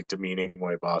like kind of like demeaning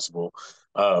way possible.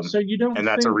 So you don't And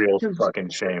that's a think real because fucking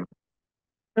shame.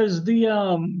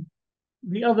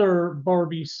 the other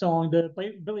Barbie song, the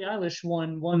Billie Eilish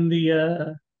one, won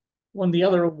the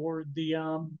other award, The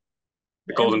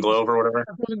the Golden Emmys, Globe or whatever.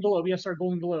 Golden Globe. Yes, our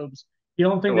Golden Globes. You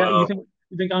don't think that? Well,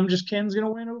 You think I'm just Ken's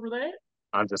gonna win over that?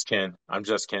 I'm just Ken. I'm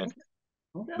just Ken. Okay.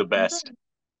 Okay. The Okay. best.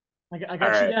 I All got you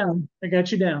right. down. I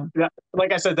got you down. Yeah,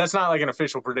 like I said, that's not like an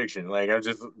official prediction. Like I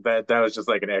just that was just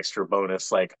like an extra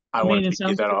bonus. Like I I mean, wanted it to get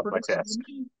sounds that like a off my prediction to chest.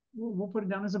 me. we'll put it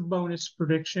down as a bonus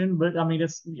prediction, but I mean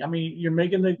you're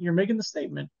making the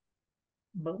statement.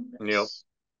 You know, Bonus.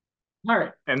 All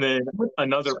right. and then What-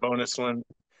 another so- bonus one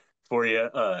for you.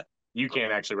 You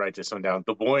can't actually write this one down.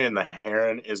 The Boy and the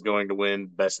Heron is going to win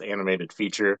Best Animated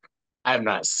Feature. I have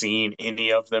not seen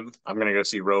any of them. I'm gonna go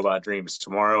see Robot Dreams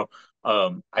tomorrow.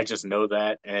 I just know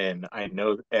that, and I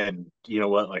know, and you know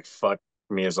what? Like, fuck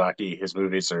Miyazaki. His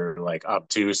movies are like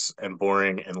obtuse and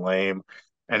boring and lame,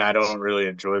 and I don't really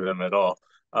enjoy them at all.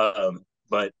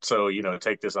 But so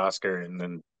take this Oscar and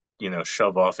then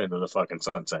shove off into the fucking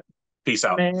sunset. Peace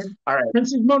out. Man, All right.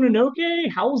 Princess Mononoke,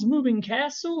 Howl's Moving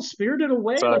Castle, Spirited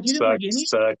Away. Like you Sucks, didn't like sucks, any?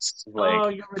 sucks. Oh,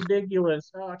 Like you're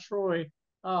ridiculous. Oh, Troy.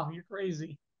 Oh, you're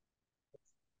crazy.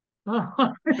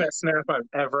 best nap I've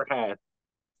ever had,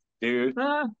 dude.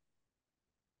 Ah,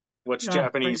 What's yeah,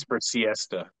 Japanese for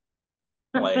siesta?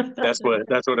 Like that's what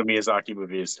a Miyazaki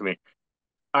movie is to me.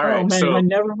 All oh right, man, I so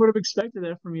never would have expected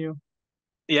that from you.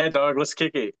 yeah, dog, let's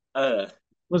kick it.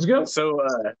 Let's go. So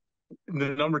the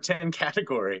number 10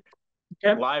 category,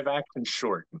 Okay. live action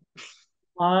short.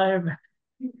 Live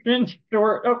in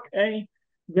short. Okay.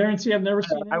 Guarantee I've never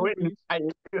seen I any of went and these.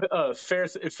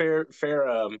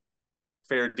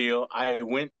 fair deal. I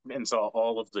went and saw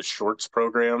all of the shorts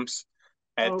programs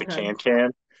at the Okay.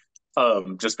 Can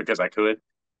just because I could.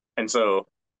 And so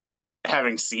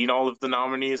having seen all of the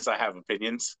nominees, I have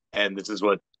opinions, and this is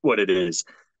what it is.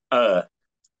 Uh,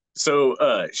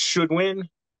 should win.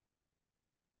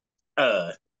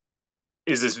 Uh,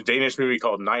 is this Danish movie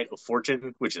called Night of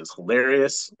Fortune, which is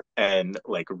hilarious and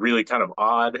like really kind of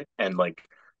odd and like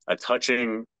a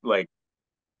touching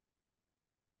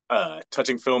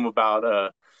film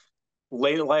about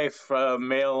late life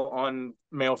male on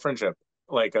male friendship.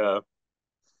 Like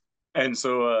and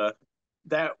so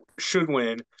that should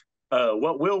win.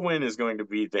 What will win is going to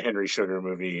be the Henry Sugar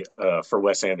movie for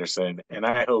Wes Anderson, and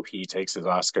I hope he takes his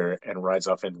Oscar and rides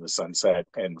off into the sunset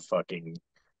and fucking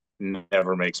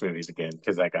never makes movies again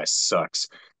because that guy sucks,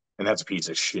 and that's a piece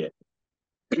of shit.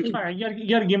 All right, you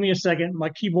gotta give me a second. My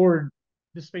keyboard,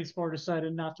 the space bar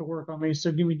decided not to work on me,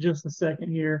 so give me just a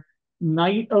second here.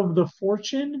 Night of the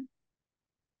Fortune.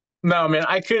 No, man,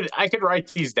 I could write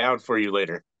these down for you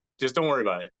later. Just don't worry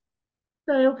about it.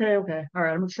 Okay. All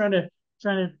right, I'm trying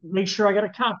to make sure I got a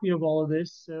copy of all of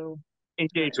this. So, all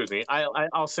Engage right. with me.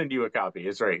 I'll send you a copy.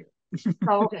 It's right here.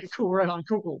 Oh, okay, cool. Right on.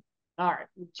 Cool. All right,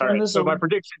 All turn right, this so my over.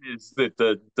 prediction is that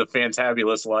the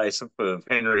fantabulous life of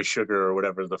Henry Sugar or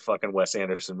whatever the fucking Wes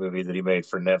Anderson movie that he made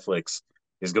for Netflix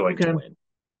is going to Okay. win.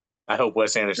 I hope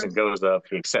Wes Anderson goes up,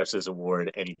 he accepts his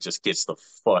award, and he just gets the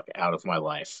fuck out of my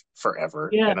life forever,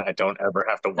 Yeah, and I don't ever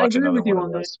have to I watch agree another with one you of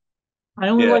on that. those. I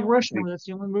only Yeah, like Rushmore. That's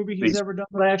the only movie he's these ever done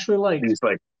that I actually liked. these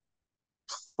like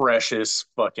precious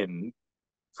fucking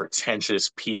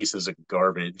pretentious pieces of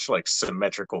garbage, like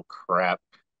symmetrical crap.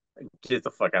 Get the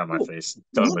fuck out of my Cool. face.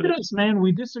 Done Look with at it. us, man.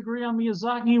 We disagree on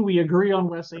Miyazaki. We agree on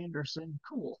Wes Anderson.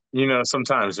 Cool.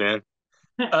 Sometimes, man.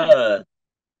 Uh,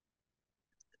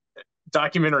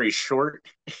 documentary short.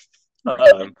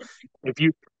 Um, if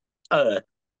you uh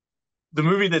the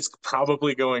movie that's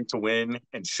probably going to win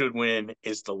and should win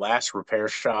is The Last Repair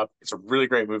Shop. It's a really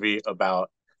great movie about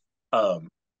um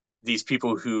these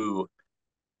people who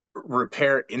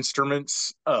repair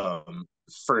instruments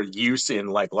for use in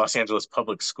like Los Angeles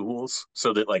public schools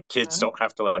so that like kids don't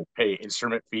have to like pay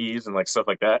instrument fees and like stuff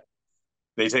like that.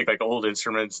 They take like old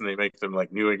instruments and they make them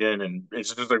like new again, and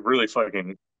it's just like really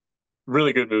fucking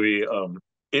really good movie.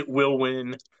 It will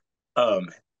win. Um,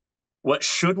 what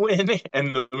should win,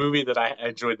 and the movie that I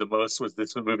enjoyed the most was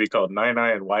this movie called Nine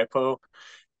Nine and Waipo.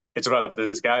 It's about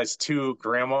this guy's two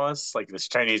grandmas, like this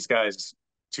Chinese guy's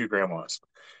two grandmas.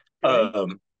 Okay.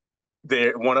 Um,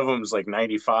 there one of them's like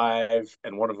 95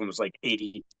 and one of them's like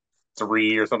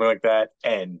 83 or something like that,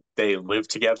 and they live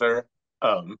together.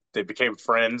 They became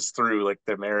friends through like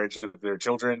the marriage of their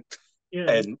children, Yeah.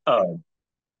 and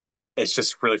it's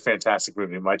just a really fantastic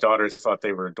movie. My daughters thought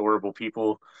they were adorable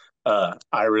people.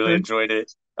 I really Okay. enjoyed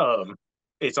it.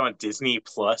 It's on Disney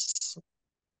Plus.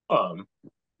 Um,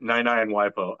 Nine Nine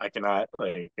Wipo. I cannot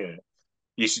like.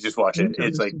 You should just watch it.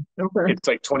 It's like Interesting.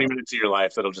 Okay. 20 minutes of your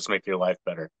life that'll just make your life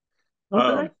better. Okay.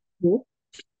 Um, Cool.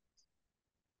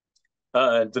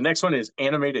 the next one is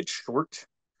animated short.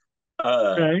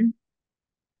 Uh, Okay.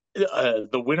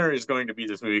 the winner is going to be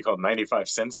this movie called 95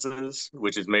 Senses,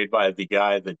 which is made by the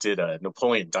guy that did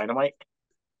Napoleon Dynamite.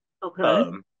 Okay.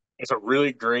 Um, it's a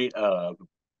really great I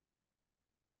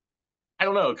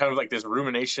don't know, kind of like this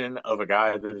rumination of a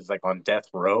guy that is like on death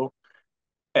row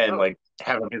and Oh. like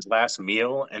having his last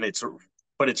meal, and it's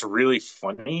really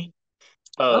funny.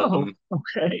 Oh. Um,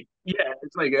 Okay. yeah,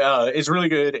 it's like it's really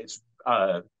good. It's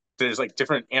there's like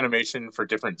different animation for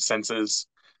different senses.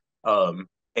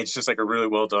 It's just like a really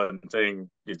well done thing.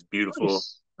 It's beautiful.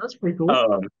 Nice. That's pretty cool.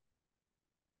 Um,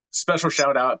 Special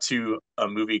shout out to a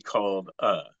movie called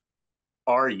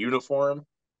Our Uniform,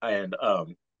 and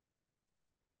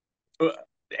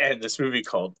this movie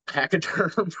called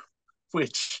Pachyderm,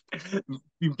 which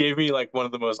gave me like one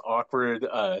of the most awkward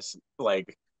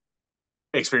like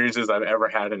experiences I've ever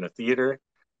had in a theater.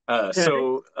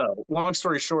 Okay. Long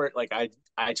story short, like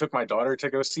I took my daughter to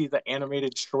go see the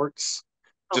animated shorts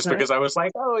just Okay. because I was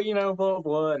like, oh, blah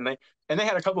blah, and they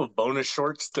had a couple of bonus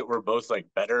shorts that were both like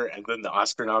better, and then the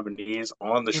Oscar nominees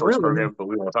on the shorts Really? program, but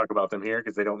we won't talk about them here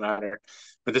because they don't matter.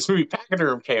 But this movie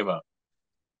Pachyderm came up,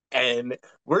 and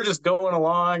we're just going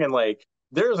along, and like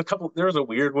there was a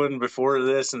weird one before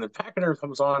this, and the Pachyderm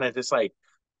comes on, and it's like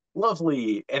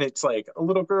lovely, and it's like a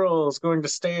little girl is going to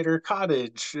stay at her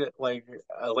cottage, like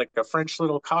a French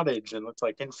little cottage, and it's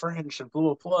like in French and blah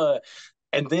blah blah.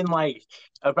 And then like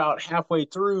about halfway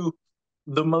through,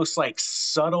 the most like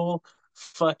subtle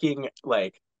fucking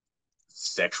like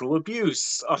sexual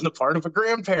abuse on the part of a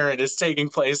grandparent is taking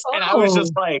place, and I was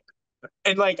just Oh, like,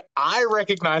 and like I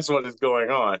recognize what is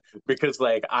going on because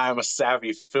like I'm a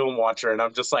savvy film watcher, and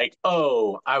I'm just like,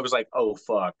 oh, I was like, oh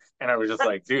fuck. And I was just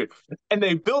like, dude. And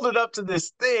they build it up to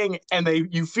this thing, and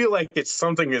you feel like it's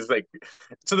something is like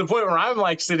to the point where I'm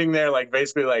like sitting there like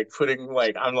basically like putting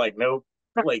like I'm like, nope,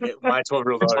 like my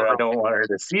 12-year-old daughter, I don't want her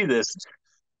to see this.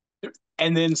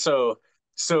 And then so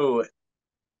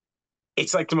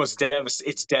it's like the most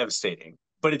it's devastating.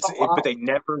 But oh but wow. they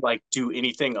never like do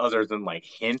anything other than like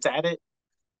hint at it.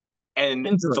 And the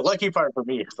Interesting. lucky part for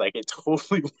me is like it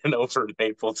totally went over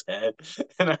Maple's head.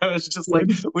 And I was just like,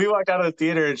 Good. we walked out of the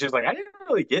theater and she's like, I didn't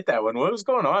really get that one. What was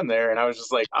going on there? And I was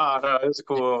just like, oh no, it was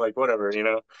cool. Like whatever,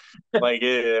 like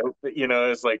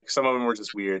it's like some of them were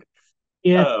just weird.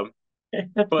 Yeah, Um,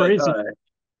 that's but crazy.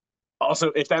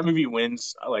 also if that movie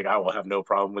wins, like I will have no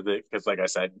problem with it because like I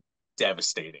said,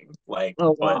 devastating. Like,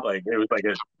 Oh but wow. like it was like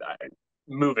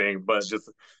moving, but just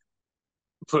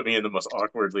put me in the most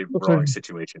awkwardly Okay. wrong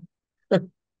situation.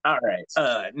 All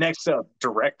right. Next up,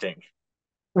 directing.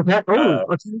 Okay. Oh, Uh,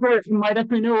 that's what you might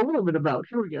actually know a little bit about.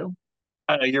 Here we go.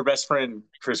 your best friend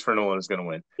Christopher Nolan is going to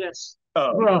win. Yes.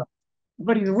 Um, Well,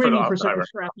 but he's for the winning for such a Oppenheimer.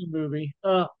 scrappy movie.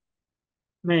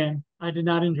 Man, I did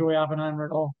not enjoy Oppenheimer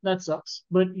at all. That sucks.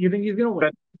 But you think he's gonna That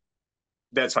win?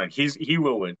 that's fine. He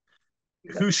will win.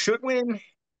 Okay. Who should win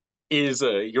is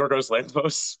Yorgos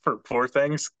Lanthimos for Poor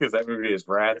Things because that movie is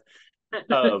rad.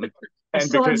 Um, I and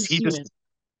still because haven't seen it.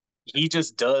 he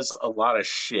just does a lot of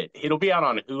shit. It'll be out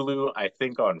on Hulu, I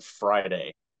think, on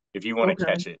Friday if you want to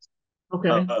Okay. catch it. Okay.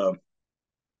 Um,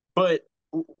 but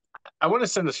I want to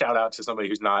send a shout out to somebody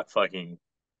who's not fucking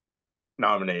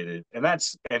nominated,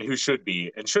 and who should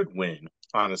be and should win,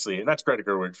 honestly, and that's Greta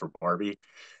Gerwig for Barbie.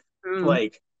 Mm,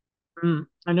 Like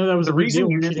I know that was the a big reason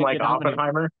deal you when she didn't didn't like get nominated.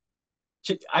 Oppenheimer,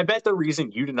 I bet the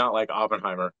reason you did not like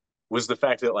Oppenheimer was the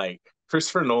fact that like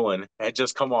Christopher Nolan had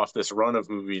just come off this run of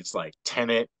movies like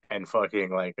Tenet and fucking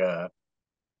like the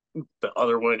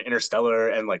other one Interstellar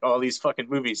and like all these fucking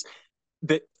movies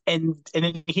that and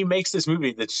then he makes this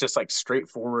movie that's just like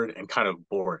straightforward and kind of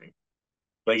boring.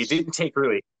 Like it didn't take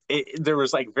really there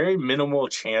was like very minimal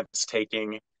chance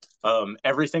taking.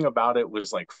 Everything about it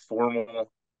was like formal.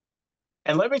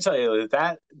 And let me tell you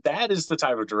that is the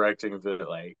type of directing that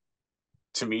like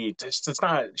to me just does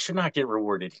not should not get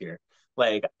rewarded here.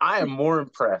 Like I am more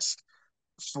impressed,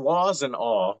 flaws and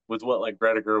all, with what like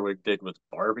Greta Gerwig did with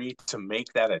Barbie to make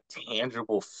that a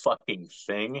tangible fucking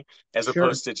thing, as Sure.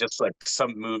 opposed to just like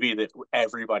some movie that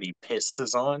everybody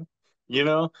pisses on.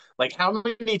 Like how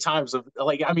many times of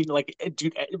like I mean like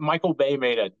dude, Michael Bay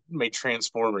made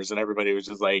Transformers and everybody was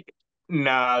just like,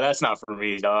 nah, that's not for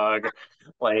me, dog.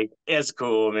 Like it's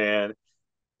cool, man.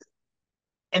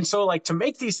 And so like to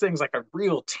make these things like a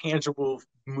real tangible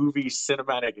movie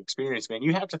cinematic experience, man,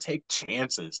 you have to take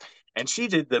chances. And she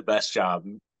did the best job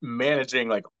managing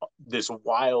like this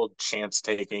wild chance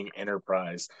taking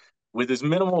enterprise with as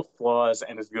minimal flaws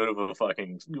and as good of a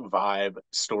fucking vibe,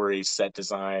 story, set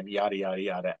design, yada yada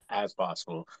yada as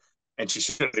possible. And she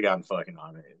should have gotten fucking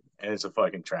on it. And it's a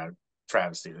fucking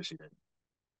travesty that she did.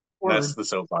 And that's Word. the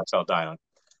soapbox I'll die on.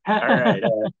 All right.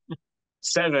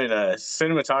 Seven,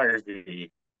 cinematography.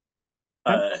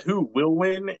 Who will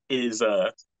win is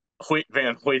Hoyt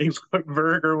Van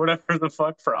Hoytingberg or whatever the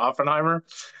fuck for Oppenheimer,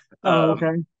 Oh, um,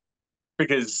 okay.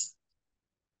 because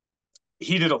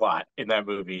he did a lot in that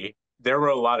movie. There were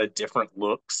a lot of different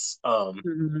looks,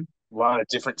 Mhm. a lot of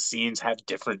different scenes had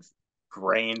different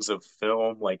grains of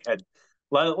film, like had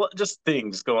a lot of just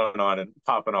things going on and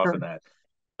popping off Sure. in that.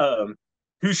 Um,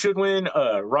 who should win?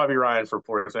 Robbie Ryan for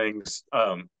Poor Things.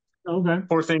 Okay.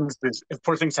 Poor Things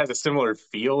has a similar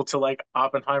feel to like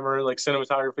Oppenheimer, like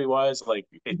cinematography wise. Like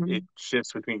it Mhm.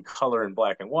 shifts between color and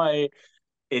black and white.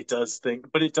 It does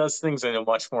things in a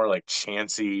much more like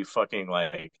chancy, fucking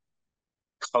like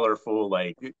colorful,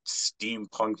 like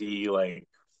steampunky, like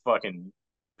fucking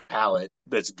palette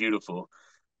that's beautiful.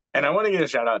 And I want to give a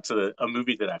shout out to a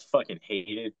movie that I fucking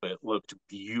hated but looked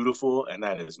beautiful, and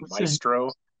that is What's that?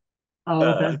 Maestro. Oh,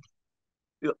 Uh,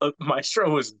 okay. Maestro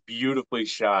was beautifully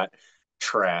shot,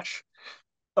 trash.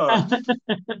 Um,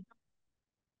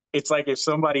 it's like if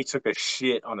somebody took a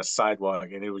shit on a sidewalk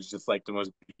and it was just like the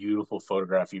most beautiful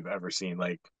photograph you've ever seen.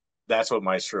 Like that's what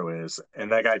Maestro is,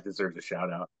 and that guy deserves a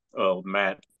shout out. Oh,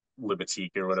 Matt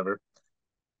Libatique or whatever.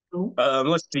 Cool.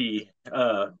 Let's see.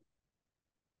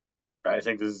 I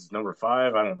think this is number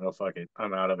five. I don't know. Fuck it.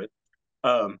 I'm out of it.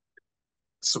 Um,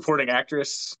 Supporting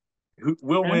actress who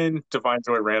will Okay. win Divine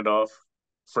Joy Randolph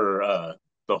for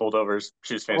the holdovers.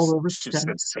 All over. She was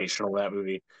Okay. sensational in that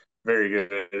movie. Very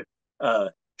good. Uh,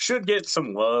 should get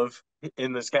some love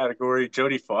in this category.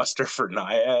 Jodie Foster for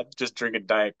Naiad, just drinking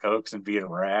Diet Cokes and being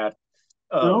rad.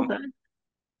 Oh, Um, okay.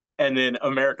 and then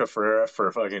America Ferrera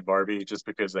for fucking Barbie, just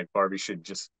because like Barbie should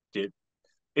just get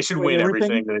it should Win win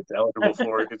everything everything. that it's eligible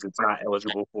for because it's not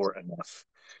eligible for enough.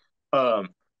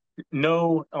 Um,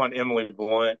 no on Emily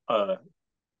Blunt.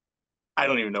 I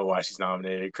don't even know why she's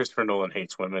nominated. Christopher Nolan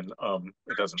hates women.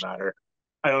 It doesn't matter.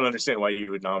 I don't understand why you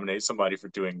would nominate somebody for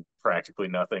doing practically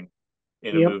nothing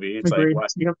in a Yep. movie. It's like Agreed. why?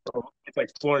 Yep. It's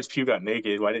like Florence Pugh got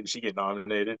naked. Why didn't she get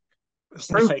nominated?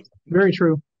 True. Like Very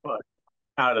true.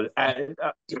 out of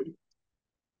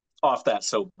off that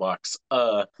soapbox.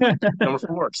 Number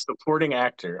four, supporting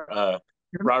actor.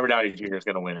 Robert Downey Jr. is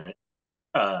going to win it.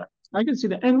 Uh, I can see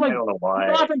that. And I like don't know with why.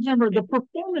 Oppenheimer, the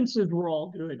performances were all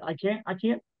good. I can't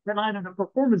deny that the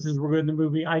performances were good in the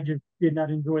movie. I just did not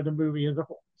enjoy the movie as a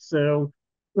whole. So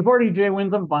if RDJ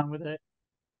wins, I'm fine with it.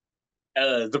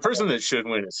 The person that should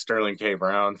win is Sterling K.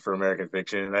 Brown for American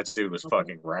Fiction. That dude was Okay.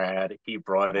 fucking rad. He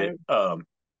brought it. I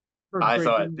heard I great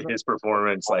thought things about his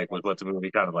performance like was what the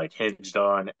movie kind of like hinged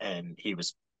on, and he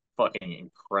was fucking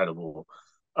incredible.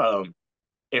 Um,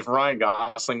 if Ryan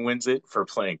Gosling wins it for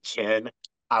playing Ken,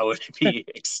 I would it. be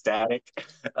ecstatic.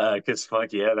 Because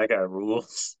fuck yeah, that guy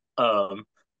rules.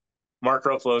 Mark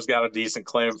Ruffalo's got a decent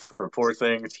claim for Poor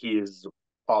Things. He is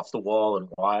off the wall and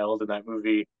wild in that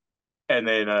movie. And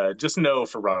then just no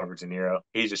for Robert De Niro.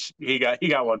 He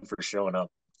got one for showing up.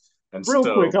 And Real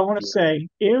quick, so I want to say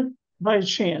if by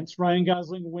chance Ryan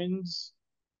Gosling wins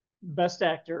Best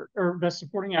Actor or Best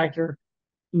Supporting Actor,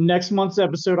 next month's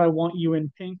episode, I want you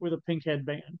in pink with a pink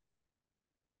headband.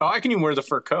 oh, I can even wear the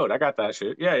fur coat. I got that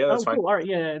shit. Yeah, yeah, that's Oh, fine. cool. All right.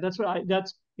 Yeah, that's what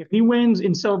that's if he wins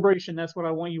in celebration, that's what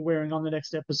I want you wearing on the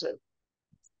next episode.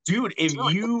 Dude, if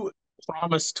you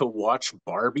promise to watch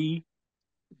Barbie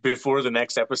before the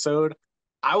next episode,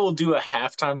 I will do a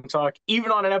halftime talk,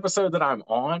 even on an episode that I'm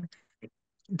on,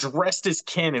 dressed as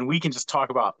Ken, and we can just talk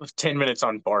about 10 minutes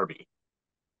on Barbie.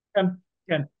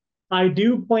 Ken, I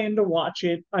do plan to watch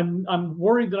it. I'm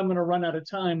worried that I'm going to run out of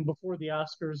time before the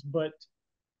Oscars, but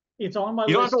it's on my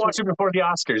You don't have to list to watch it before the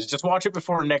Oscars. Just watch it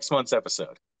before next month's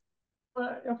episode.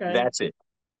 okay. That's it.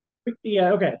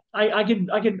 Yeah, okay. I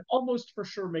can almost for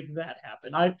sure make that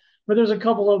happen. But there's a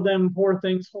couple of them Poor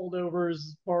Things holdovers,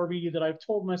 Barbie that I've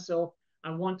told myself I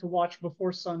want to watch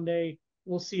before Sunday.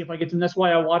 We'll see if I get to. And that's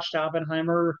why I watched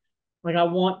Oppenheimer. Like I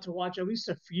want to watch at least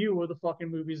a few of the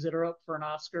fucking movies that are up for an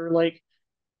Oscar. Like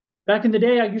back in the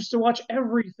day, I used to watch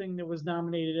everything that was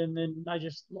nominated, and then I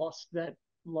just lost that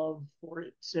love for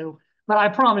it. So, but I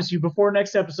promise you, before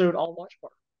next episode, I'll watch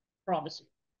Barbie. Promise you.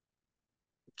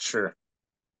 Sure.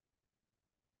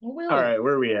 I All will. right,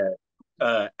 where are we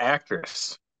at?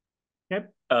 Actress. Okay.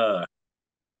 Uh,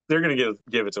 they're gonna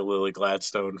give it to Lily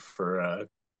Gladstone for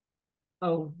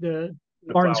Oh, the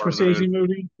the Martin Flower Moon. Scorsese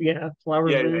movie. Yeah, Flower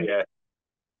Yeah, yeah, Moon. yeah.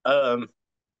 Um,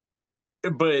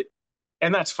 but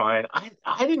and that's fine. I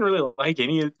didn't really like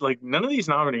like none of these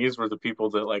nominees were the people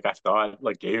that like I thought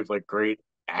like gave like great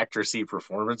actressy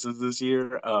performances this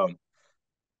year.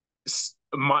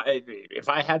 My if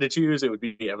I had to choose, it would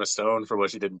be Emma Stone for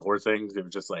what she did in Poor Things. It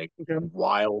was just like Okay.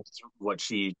 wild what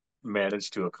she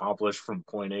managed to accomplish from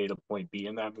point A to point B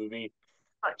in that movie.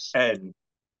 Nice. And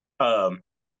um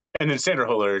and then Sandra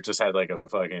Huller just had like a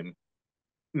fucking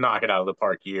knock it out of the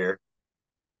park year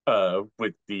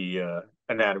with the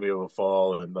Anatomy of a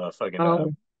Fall and the fucking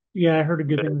Oh, yeah, I heard a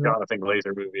good the thing about. Jonathan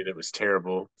Glazer movie that was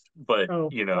terrible. But Oh,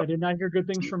 you know, I did not hear good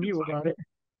things from you about it.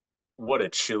 what a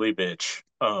chilly bitch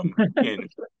in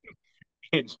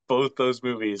in both those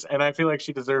movies, and I feel like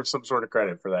she deserves some sort of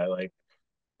credit for that. Like,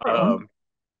 Um, um,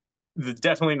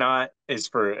 definitely not is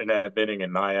for Annette Bening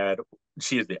and Nyad.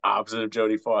 She is the opposite of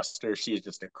Jodie Foster. She is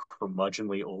just a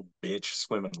curmudgeonly old bitch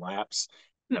swimming laps,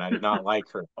 and I do not like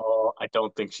her at all. I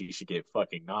don't think she should get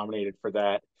fucking nominated for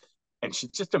that. And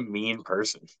she's just a mean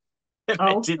person, and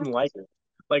I Oh, didn't like her.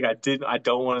 Like I didn't. I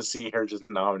don't want to see her just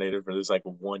nominated for this like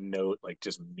one note, like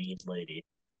just mean lady.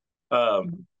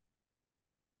 Um,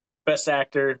 Best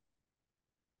actor,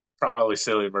 probably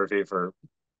Cillian Murphy for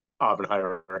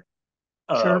Oppenheimer.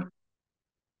 sure. Um,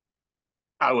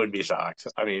 I wouldn't be shocked.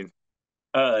 I mean,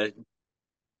 uh,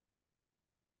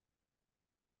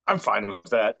 I'm fine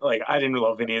with that. Like, I didn't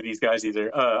love any of these guys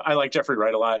either. I like Jeffrey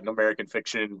Wright a lot in American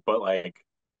Fiction, but like,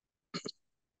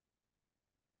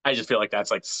 I just feel like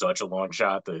that's like such a long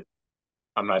shot that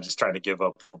I'm not just trying to give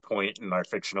up a point in our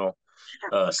fictional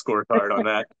scorecard on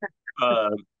that.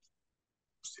 Um,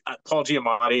 Paul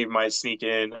Giamatti might sneak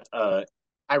in.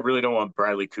 I really don't want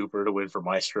Bradley Cooper to win for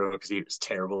Maestro because he was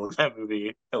terrible in that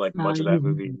movie, like much of that You've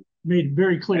movie. made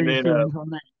very clear And your then, feelings on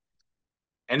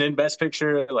that. Best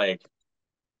Picture, like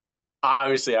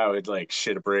obviously I would like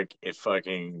shit a brick if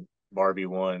fucking Barbie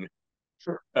won.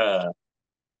 Sure.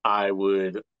 I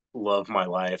would love my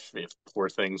life if Poor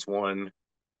Things won.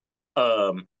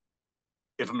 Um,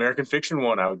 if American Fiction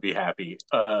won, I would be happy.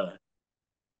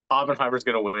 Oppenheimer's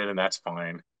gonna win, and that's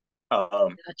fine.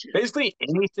 Um, Gotcha. Basically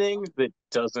anything that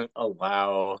doesn't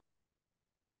allow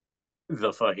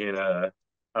the fucking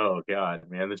oh god,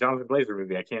 man, the Jonathan Glazer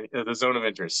movie. I can't the Zone of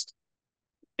Interest.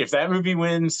 If that movie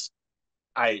wins,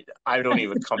 I don't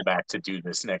even come back to do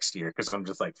this next year because I'm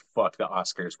just like fuck the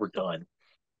Oscars, we're done.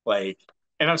 Like,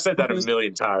 and I've said that a Okay.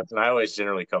 million times, and I always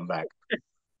generally come back.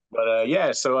 But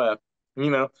yeah, so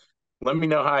you know, let me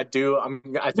know how I do. I Will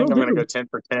think I'm gonna do. go 10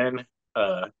 for 10.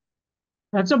 Uh,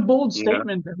 That's a bold you know,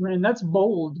 statement, man. That's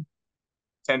bold.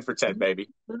 10 for 10, You baby.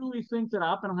 literally think that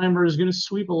Oppenheimer is going to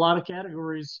sweep a lot of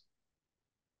categories.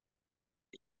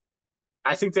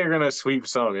 I think they're gonna sweep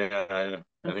some. Yeah,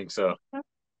 I think so.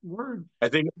 Word. I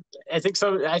think I think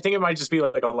so. I think it might just be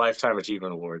like a lifetime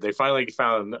achievement award. They finally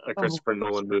found a Oh, Christopher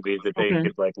Nolan movie that they okay.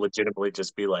 could like legitimately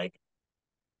just be like,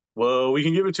 well, we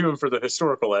can give it to him for the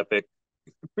historical epic,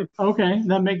 Okay.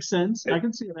 That makes sense. I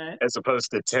can see that. as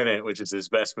opposed to Tenet, which is his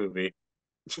best movie.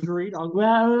 Agreed.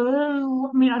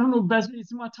 Well, I mean, I don't know. Best.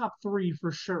 It's in my top three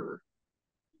for sure.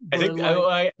 I But think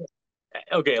like,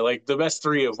 okay, like the best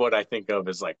three of what I think of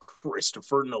is like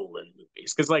Christopher Nolan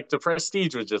movies, because like The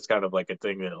Prestige was just kind of like a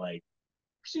thing that like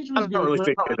Prestige I was don't good, really but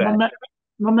think of that.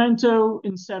 Memento,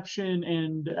 Inception,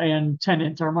 and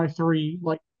Tenet are my three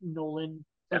like Nolan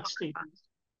Yeah. like staples.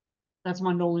 That's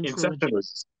my Nolan Inception trilogy.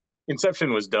 was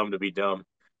Inception was dumb to be dumb,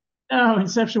 Oh,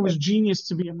 Inception was genius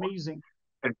to be amazing.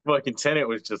 and fucking Tenet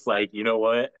was just like, you know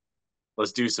what?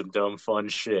 Let's do some dumb fun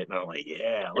shit, and I'm like,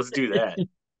 yeah, let's do that.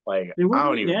 Like It I was,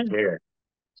 don't yeah, even care.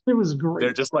 it was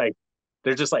They're great. just like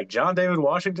they're just like John David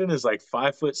Washington is like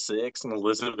 5'6" and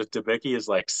Elizabeth Debicki is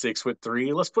like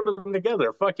 6'3". Let's put them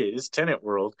together. Fuck it, it's Tenet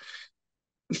world.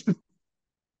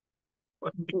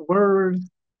 Word.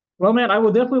 Well, man, I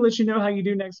will definitely let you know how you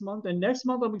do next month. And next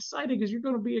month, I'm excited because you're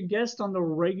going to be a guest on the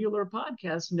regular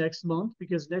podcast next month.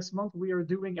 Because next month we are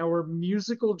doing our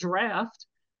musical draft,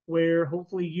 where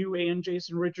hopefully you and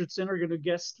Jason Richardson are going to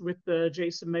guest with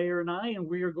Jason Mayer and I, and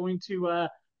we are going to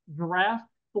draft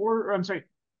four. Or, I'm sorry,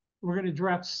 we're going to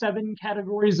draft seven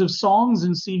categories of songs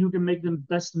and see who can make the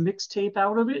best mixtape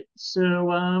out of it.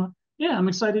 So yeah, I'm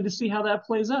excited to see how that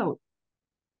plays out.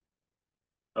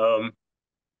 Um,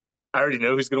 I already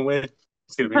know who's gonna win.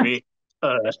 It's gonna be me,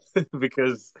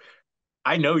 because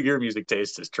I know your music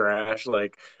taste is trash.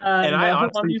 Like, and And I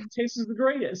but my honestly, music taste is the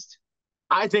greatest.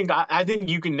 I think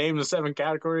you can name the seven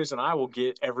categories, and I will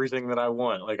get everything that I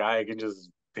want. Like, I can just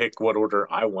pick what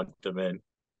order I want them in.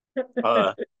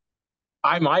 Uh,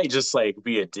 I might just like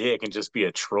be a dick and just be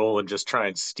a troll and just try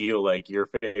and steal like your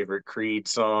favorite Creed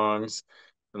songs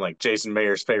and like Jason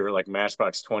Mayer's favorite like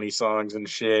Matchbox 20 songs and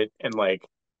shit. And like,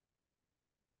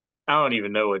 I don't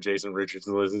even know what Jason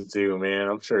Richardson listens to, man.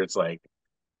 I'm sure it's like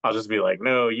I'll just be like,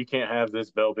 no, you can't have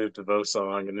this Belle Biv DeVoe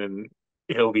song, and then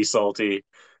he'll be salty,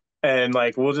 and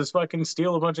like we'll just fucking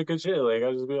steal a bunch of good shit. Like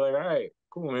I'll just be like, all right,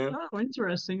 cool, man. Oh,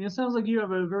 interesting. It sounds like you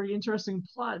have a very interesting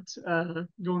plot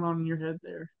going on in your head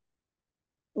there.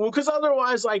 Well, because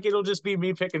otherwise, like it'll just be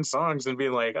me picking songs and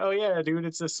being like, oh yeah, dude,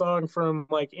 it's this song from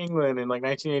like England in like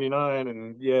 1989,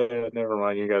 and yeah, never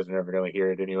mind, you guys are never gonna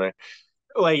hear it anyway.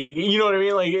 Like, you know what I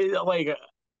mean? Like,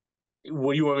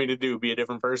 what do you want me to do? Be a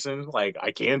different person? Like,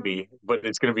 I can be, but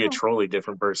it's gonna be a Oh, trolley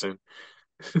different person.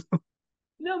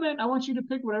 no, man, I want you to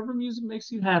pick whatever music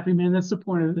makes you happy, man. That's the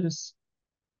point of this.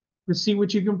 To see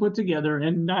what you can put together.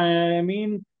 And I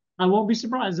mean, I won't be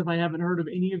surprised if I haven't heard of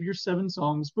any of your seven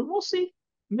songs, but we'll see.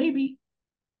 Maybe.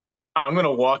 I'm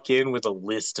gonna walk in with a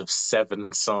list of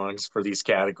 7 songs for these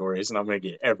categories, and I'm gonna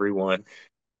get everyone.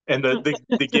 And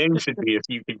the game should be if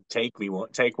you can take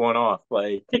one off.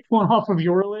 Like, Pick one off of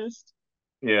your list.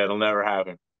 yeah, it'll never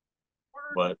happen.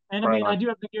 But And I right mean, on. I do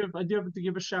have to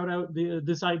give a shout out.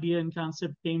 This idea and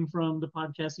concept came from the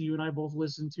podcast that you and I both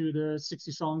listened to, the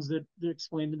 60 songs that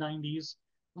explain the 90s.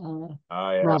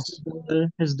 Ah, Rob yes.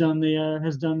 has done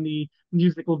the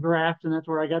musical draft, and that's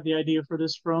where I got the idea for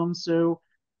this from. So,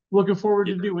 looking forward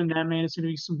Yeah, to doing that, man. It's going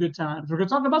to be some good times. We're going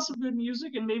to talk about some good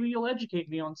music, and maybe you'll educate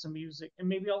me on some music, and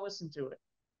maybe I'll listen to it.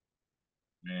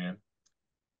 man.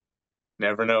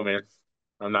 Never know, man.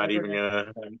 I'm not Never even know.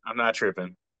 gonna. I'm not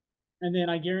tripping. And then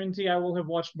I guarantee I will have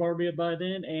watched Barbie by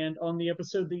then. And on the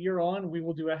episode that you're on, we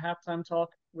will do a halftime talk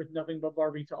with nothing but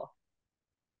Barbie talk.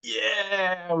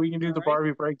 Yeah, we can do All the right.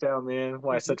 Barbie breakdown, man.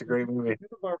 Why it's such a great movie. We'll do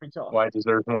the Barbie talk. Why it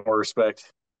deserves more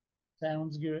respect.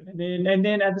 Sounds good. And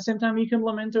then at the same time, you can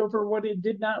lament over what it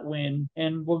did not win,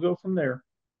 and we'll go from there.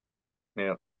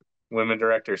 Yeah, women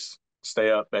directors,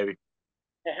 stay up, baby.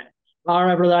 All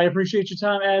right, brother. I appreciate your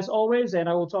time as always, and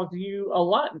I will talk to you a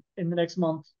lot in the next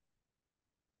month.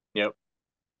 Yep.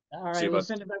 All See right, you, bud. let's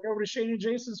send it back over to Shane and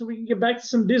Jason so we can get back to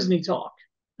some Disney talk.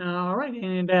 All right,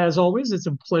 and as always, it's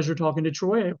a pleasure talking to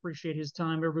Troy. I appreciate his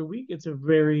time every week. It's a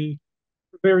very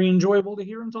enjoyable to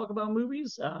hear him talk about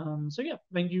movies. So yeah,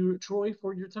 thank you, Troy,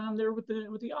 for your time there with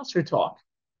the Oscar talk.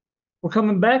 We're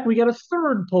coming back. We got a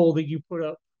third poll that you put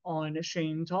up on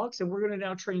Shane Talks, and we're going to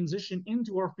now transition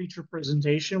into our feature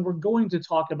presentation. We're going to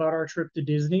talk about our trip to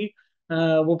Disney.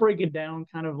 We'll break it down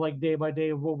kind of like day by day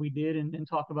of what we did and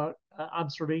talk about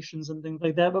observations and things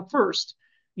like that. But first,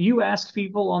 you asked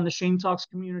people on the Shane Talks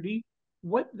community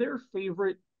what their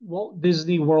favorite Walt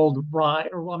Disney World ride,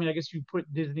 or well, I mean, I guess you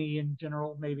put Disney in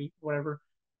general, maybe whatever,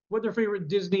 what their favorite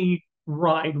Disney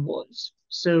ride was.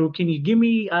 So can you give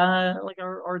me like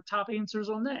our top answers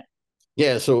on that?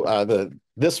 Yeah, so the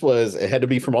this was it had to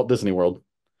be from Walt Disney World.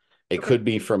 It Okay. could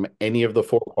be from any of the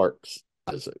four parks.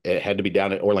 It had to be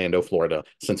down at Orlando, Florida,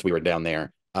 since we were down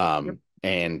there. Yep.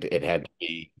 And it had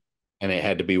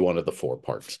to be one of the four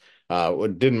parks.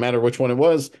 It didn't matter which one it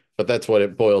was, but that's what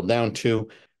it boiled down to.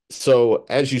 So,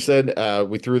 as you said,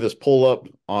 we threw this poll up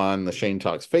on the Shane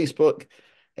Talks Facebook,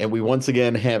 and we once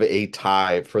again have a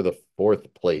tie for the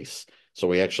fourth place. So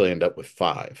we actually end up with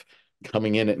five.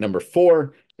 Coming in at number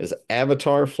four is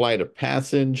Avatar: Flight of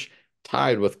Passage,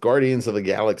 tied with Guardians of the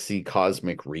Galaxy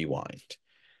Cosmic Rewind.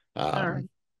 All right. Um,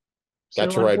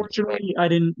 got So to ride. unfortunately, I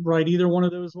didn't write either one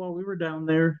of those while we were down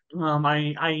there.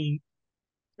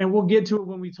 And we'll get to it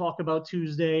when we talk about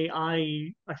Tuesday.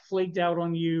 I flaked out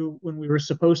on you when we were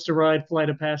supposed to ride Flight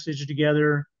of Passage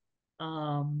together.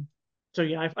 Um, so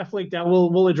yeah, I flaked out.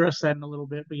 We'll address that in a little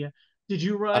bit. But yeah, did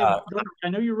you ride? Uh, I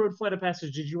know you rode Flight of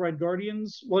Passage. Did you ride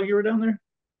Guardians while you were down there?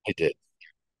 I did.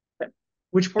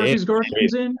 Which park And is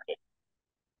Guardians in?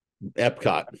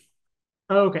 Epcot.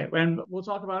 Okay, and we'll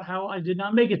talk about how I did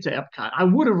not make it to Epcot. I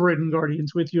would have ridden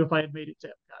Guardians with you if I had made it to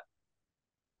Epcot.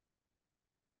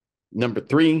 Number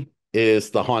three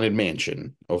is the Haunted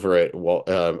Mansion over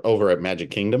at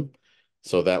Magic Kingdom.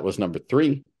 So that was number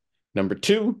three. Number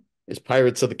two is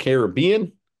Pirates of the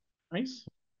Caribbean. Nice.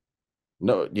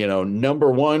 No,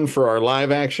 number one for our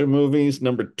live action movies,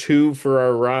 number two for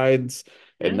our rides,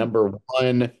 and Yeah. number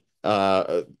one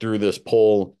through this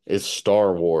poll is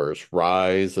Star Wars: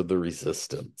 Rise of the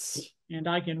Resistance. And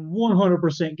I can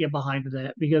 100% get behind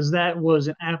that because that was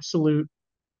an absolute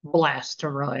blast to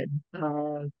ride.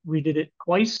 We did it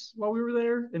twice while we were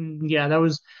there, and yeah, that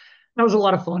was a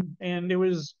lot of fun. And it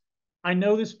was, I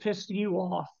know this pissed you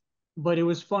off, but it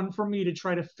was fun for me to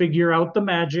try to figure out the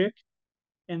magic.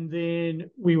 And then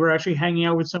we were actually hanging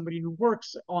out with somebody who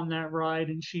works on that ride,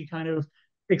 and she kind of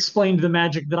explained the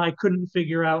magic that I couldn't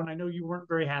figure out. And I know you weren't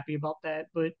very happy about that,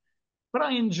 but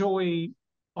I enjoy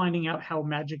finding out how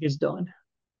magic is done.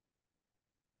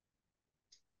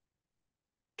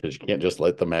 Because you can't just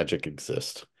let the magic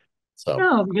exist. So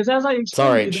No, because as I explained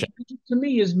sorry, it, the magic to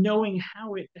me is knowing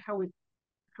how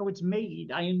it's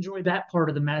made. I enjoy that part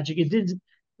of the magic. It didn't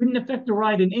affect the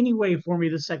ride in any way for me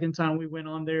the second time we went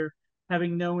on there.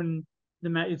 Having known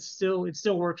it still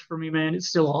works for me, man. It's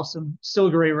still awesome. Still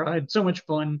a great ride. So much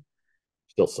fun.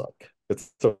 still suck.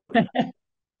 It's so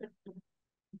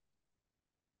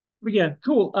But yeah,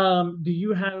 cool. Do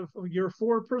you have your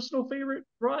four personal favorite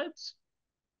rides?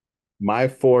 my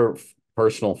four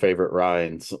personal favorite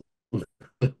rides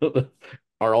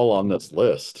are all on this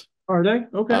list. Are they?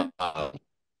 Okay. Uh,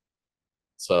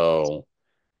 so,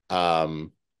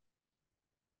 um,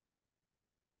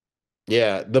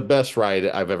 Yeah, the best ride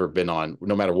I've ever been on,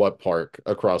 no matter what park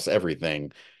across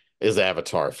everything, is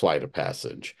Avatar Flight of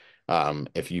Passage.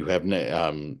 If you've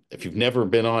never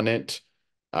been on it,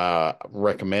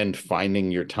 recommend finding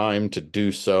your time to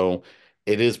do so.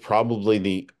 It is probably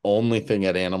the only thing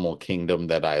at Animal Kingdom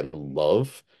that I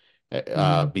love,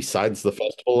 Hmm. besides the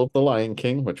Festival of the Lion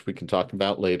King, which we can talk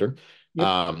about later. Yep.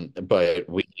 Um, but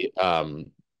we,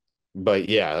 but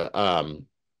yeah,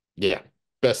 yeah,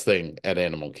 best thing at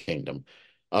Animal Kingdom.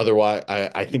 Otherwise,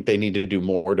 I think they need to do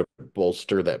more to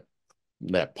bolster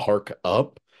that park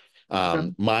up.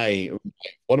 Okay. My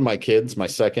one of my kids, my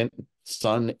second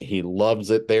son, he loves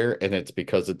it there, and it's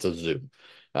because it's a zoo.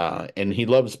 And he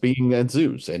loves being at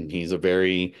zoos, and he's a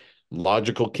very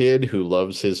logical kid who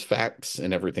loves his facts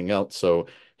and everything else. So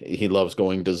he loves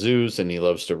going to zoos and he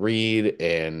loves to read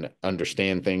and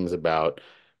understand things about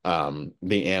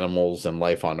the animals and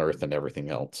life on Earth and everything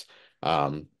else.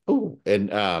 But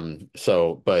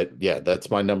yeah, that's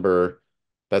my number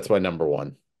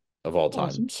one of all time.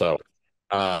 Awesome. So,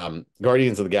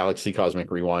 Guardians of the Galaxy Cosmic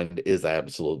Rewind is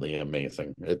absolutely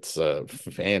amazing. It's a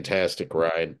fantastic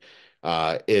ride.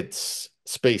 It's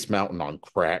Space Mountain on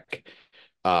crack.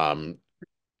 Um,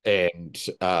 and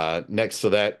Next to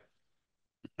that,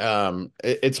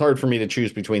 it's hard for me to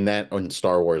choose between that and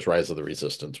Star Wars Rise of the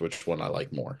Resistance, which one I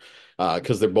like more.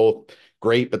 Because they're both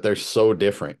great, but they're so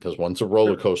different. Because one's a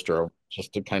roller Sure. coaster,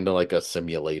 just a kind of like a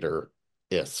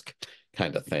simulator-esque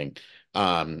kind of thing.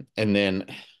 And then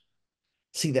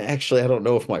See, actually, I don't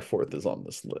know if my fourth is on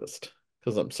this list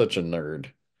because I'm such a nerd.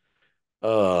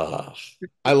 Uh,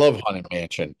 I love Haunted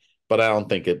Mansion, but I don't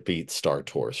think it beats Star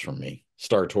Tours for me.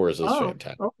 Star Tours is Oh,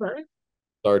 fantastic. okay.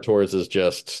 Star Tours is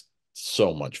just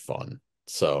so much fun.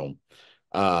 So,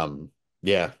 um,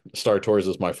 yeah, Star Tours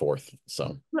is my fourth.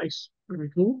 So, Nice. Very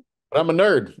cool. but I'm a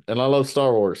nerd and I love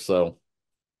Star Wars. So,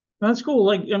 That's cool.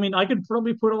 Like, I mean, I could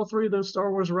probably put all three of those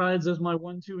Star Wars rides as my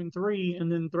one, two, and three,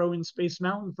 and then throw in Space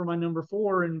Mountain for my number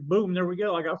four, and boom, there we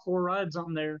go. I got four rides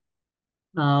on there.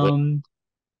 Um,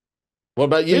 what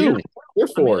about but yeah, you? You're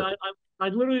I mean, four. I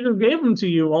literally just gave them to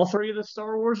you, all three of the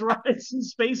Star Wars rides and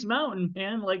Space Mountain,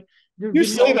 man. Like, just You give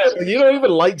me say all that, this. but you don't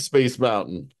even like Space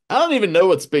Mountain. I don't even know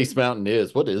what Space Mountain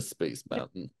is. What is Space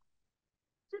Mountain?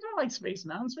 Dude, I like Space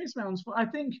Mountain. Space Mountain's fun. I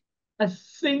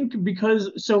think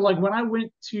because so like when I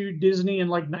went to Disney in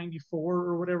like '94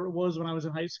 or whatever it was when I was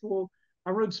in high school,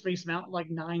 I rode Space Mountain like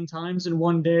 9 times in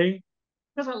one day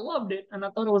because I loved it and I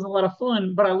thought it was a lot of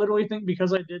fun. But I literally think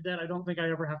because I did that, I don't think I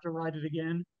ever have to ride it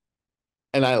again.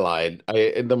 And I lied.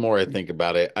 The more I think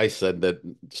about it, I said that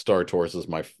Star Tours is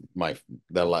my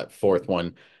fourth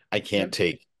one. I Okay. can't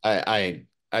take. And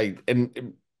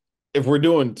if we're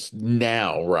doing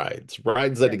now rides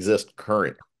that Yeah. exist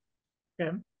current,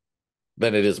 Okay.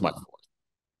 then it is my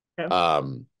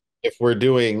Okay. if we're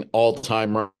doing all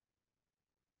time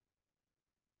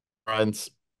runs,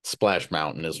 Splash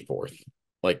Mountain is fourth.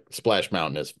 Like Splash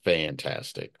Mountain is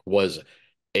fantastic. Was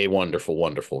a wonderful,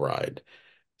 wonderful ride.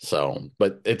 So,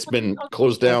 but it's been I'll give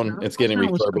closed Splash down. Mountain. It's Splash getting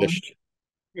Mountain was fun. refurbished.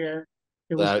 Yeah.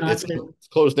 It was not. It's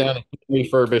closed down and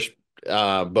refurbished.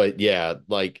 But yeah,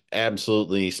 like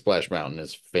absolutely, Splash Mountain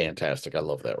is fantastic. I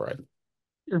love that ride.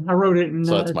 I rode it in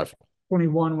So that's my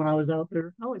 21 when I was out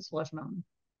there. I like Splash Mountain.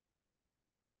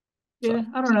 Yeah, so.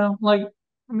 I don't know. Like,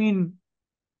 I mean,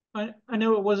 I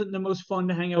know it wasn't the most fun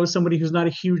to hang out with somebody who's not a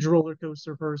huge roller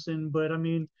coaster person, but I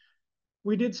mean,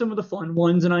 we did some of the fun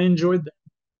ones and I enjoyed them.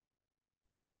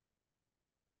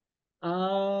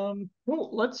 Well,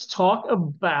 let's talk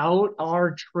about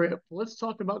our trip. Let's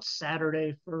talk about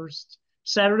Saturday first.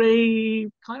 Saturday,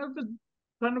 kind of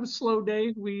a slow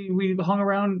day. We hung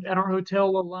around at our hotel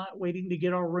a lot, waiting to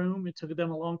get our room. It took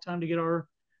them a long time to get our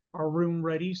room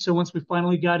ready. So once we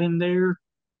finally got in there,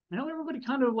 I know everybody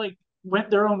kind of like went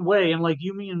their own way, and like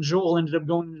you, me, and Joel ended up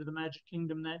going into the Magic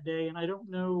Kingdom that day. And I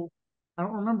don't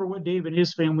remember what Dave and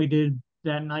his family did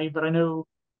that night, but I know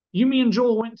you, me, and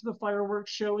Joel went to the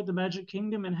fireworks show at the Magic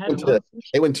Kingdom and had Went an to,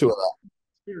 they unofficial went to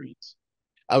experience.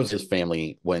 I was his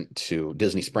family went to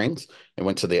Disney Springs and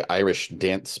went to the Irish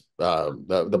dance, the Oh,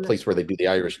 that's place where they do the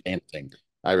Irish dancing,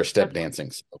 Irish step that's right.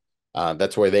 dancing. So,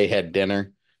 that's where they had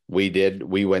dinner.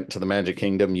 We went to the Magic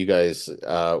Kingdom. You guys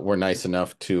were nice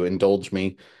enough to indulge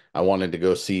me. I wanted to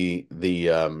go see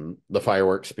the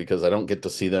fireworks because I don't get to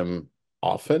see them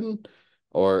often,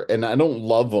 and I don't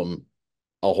love them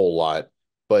a whole lot,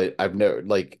 but I've never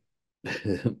like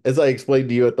as I explained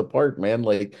to you at the park, man,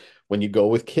 like when you go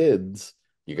with kids,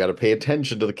 you got to pay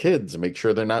attention to the kids and make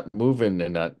sure they're not moving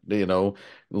and not,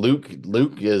 Luke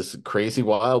is crazy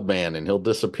wild man and he'll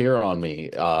disappear on me.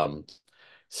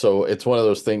 So it's one of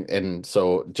those things, and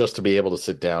so just to be able to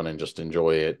sit down and just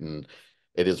enjoy it, and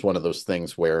it is one of those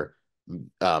things where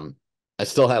um, I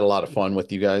still had a lot of fun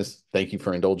with you guys. Thank you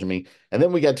for indulging me. And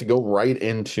then we got to go right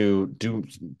into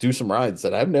do some rides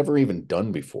that I've never even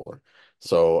done before.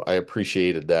 So I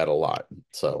appreciated that a lot.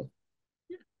 So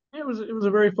It was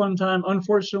a very fun time.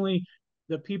 Unfortunately,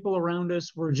 the people around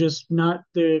us were just not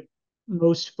the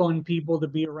most fun people to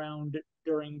be around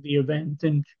during the event.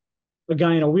 And a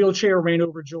guy in a wheelchair ran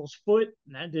over Joel's foot,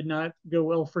 and that did not go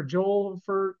well for Joel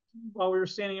for while we were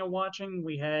standing and watching.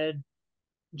 We had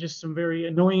just some very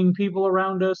annoying people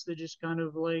around us that just kind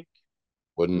of like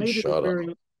wouldn't made it a shut up.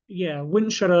 very yeah,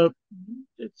 wouldn't shut up.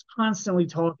 It's constantly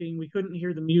talking. We couldn't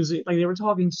hear the music. Like they were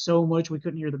talking so much we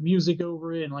couldn't hear the music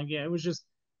over it. And like, yeah, it was just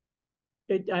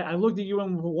I looked at you at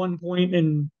one point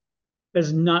and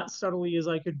as not subtly as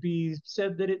I could be,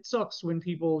 said that it sucks when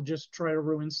people just try to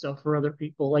ruin stuff for other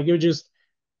people. Like it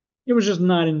was just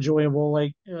not enjoyable.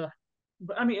 Like,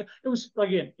 but I mean, it was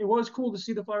again, it was cool to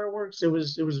see the fireworks. It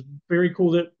was very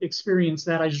cool to experience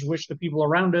that. I just wish the people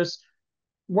around us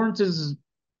weren't as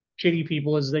shitty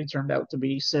people as they turned out to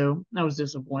be. So that was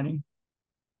disappointing.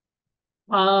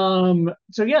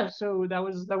 So yeah, so that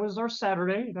was our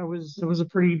Saturday. That was a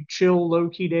pretty chill, low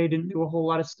key day. Didn't do a whole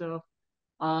lot of stuff.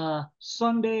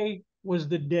 Sunday was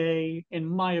the day, in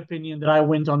my opinion, that I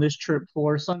went on this trip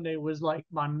for. Sunday was like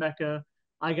my mecca.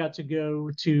 I got to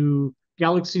go to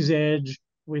Galaxy's Edge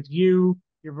with you,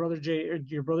 your brother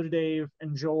Dave,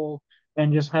 and Joel,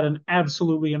 and just had an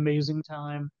absolutely amazing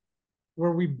time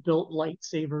where we built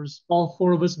lightsabers. All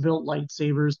four of us built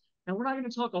lightsabers. And we're not going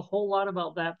to talk a whole lot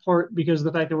about that part because of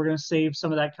the fact that we're going to save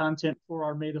some of that content for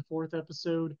our May the 4th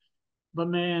episode. But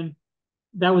man,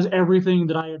 that was everything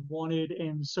that I had wanted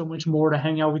and so much more to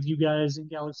hang out with you guys in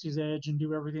Galaxy's Edge and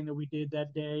do everything that we did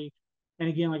that day. And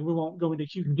again, like we won't go into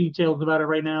huge details about it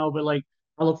right now, but like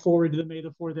I look forward to the May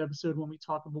the 4th episode when we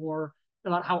talk more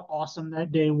about how awesome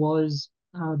that day was,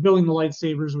 building the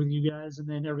lightsabers with you guys and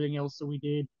then everything else that we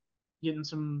did, getting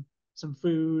some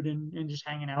food and just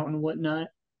hanging out and whatnot.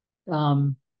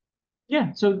 Um,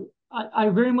 yeah, so I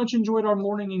very much enjoyed our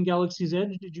morning in Galaxy's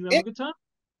Edge. Did you have a good time?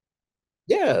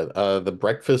 Yeah, the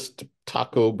breakfast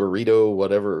taco burrito,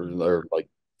 whatever, or like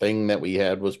thing that we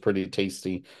had was pretty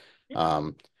tasty. Yeah,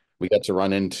 Um, we got to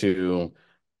run into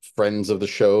friends of the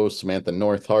show, Samantha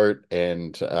Northhart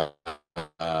and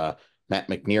Matt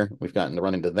McNear. We've gotten to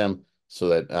run into them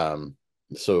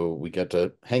so we got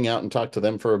to hang out and talk to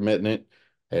them for a minute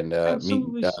and meet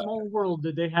absolutely small world.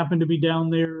 Did they happen to be down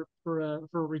there for a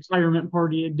retirement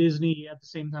party at Disney at the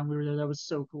same time we were there? That was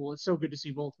so cool. It's so good to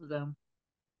see both of them.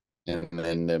 and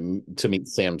then to meet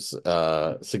Sam's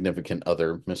significant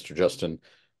other, Mr. Justin.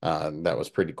 That was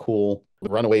pretty cool.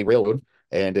 Runaway Railroad,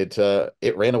 and it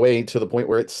ran away to the point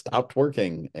where it stopped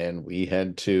working, and we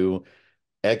had to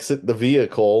exit the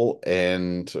vehicle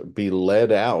and be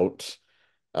led out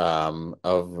of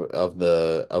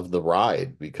the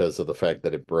ride because of the fact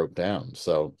that it broke down.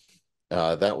 So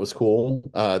that was cool.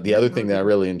 The Yeah, other no, thing that I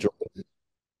really enjoyed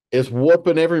is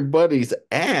whooping everybody's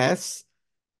ass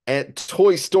at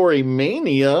Toy Story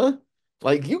Mania.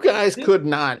 Like you guys could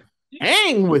not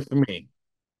hang with me.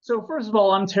 so first of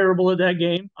all, I'm terrible at that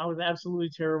game. I was absolutely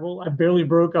terrible. I barely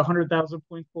broke 100,000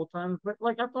 points full times, but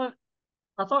like I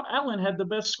thought Alan had the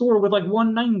best score with like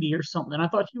 190 or something. I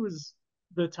thought he was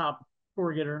the top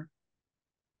score getter.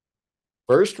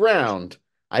 First round,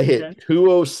 I Okay. hit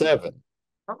 207.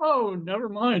 Oh, never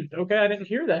mind. Okay, I didn't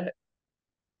hear that.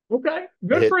 Okay, I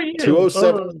good hit for you.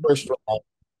 207 first round.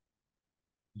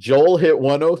 Joel hit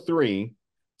 103.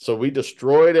 So we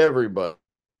destroyed everybody.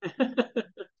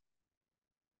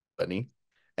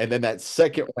 And then that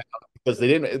second round, because they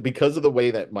didn't, because of the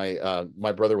way that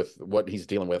my brother with what he's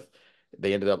dealing with,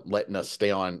 they ended up letting us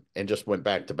stay on and just went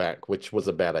back to back, which was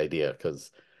a bad idea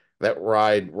because that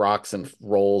ride rocks and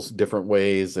rolls different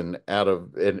ways and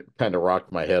it kind of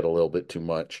rocked my head a little bit too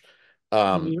much.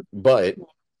 But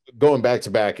going back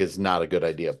to back is not a good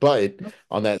idea. But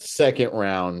on that second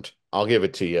round, I'll give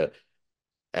it to you.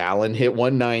 Alan hit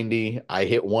 190, I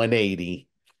hit 180.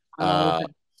 Uh,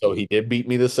 Okay. so he did beat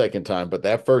me the second time, but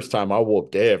that first time I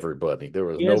whooped everybody. There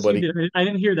was Yes, you nobody. did. I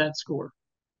didn't hear that score.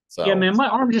 Yeah, So man, my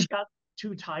arm just got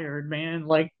too tired, man.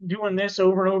 Like doing this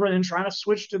over and over and then trying to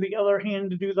switch to the other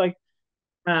hand to do like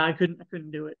I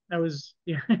couldn't do it. That was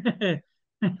yeah.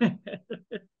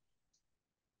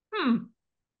 hmm.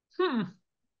 Hmm.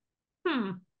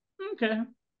 Hmm. Okay.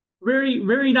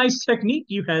 Very nice technique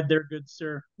you had there, good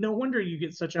sir. No wonder you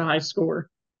get such a high score.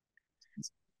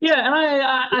 Yeah, and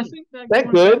I think is that that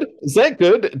going back, good? Is that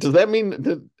good? Does that mean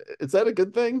is that a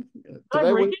good thing? did Did I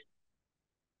I break win?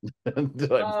 it?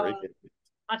 Did I Uh, break it?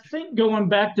 I think going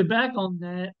back to back on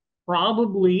that,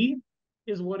 probably.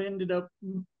 is what ended up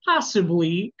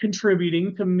possibly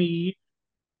contributing to me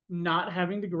not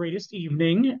having the greatest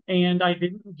evening, and I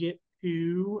didn't get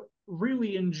to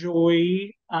really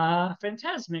enjoy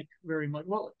Phantasmic very much.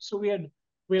 Well, so we Yeah.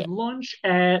 had lunch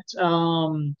at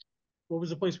what was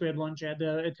the place we had lunch at?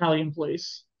 The Italian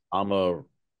place. Mama,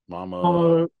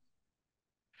 Mama,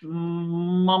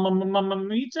 Mama Mama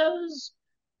Mita's,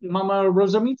 Mama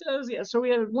Rosamita's. Yeah, so we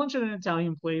had lunch at an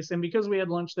Italian place, and because we had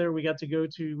lunch there, we got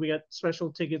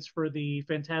special tickets for the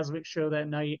Phantasmic show that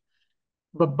night.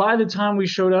 But by the time we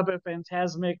showed up at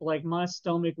Phantasmic, like my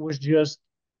stomach was just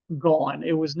gone.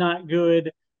 It was not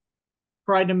good.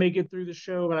 Tried to make it through the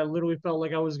show, but I literally felt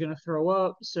like I was going to throw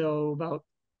up. So about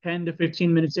 10 to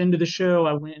 15 minutes into the show,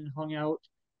 I went and hung out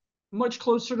much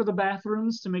closer to the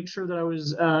bathrooms to make sure that I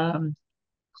was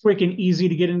quick and easy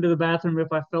to get into the bathroom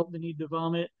if I felt the need to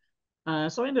vomit.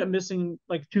 So I ended up missing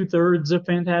like 2/3 of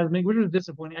Phantasmic, which was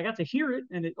disappointing. I got to hear it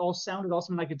and it all sounded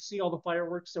awesome and I could see all the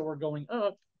fireworks that were going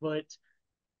up, but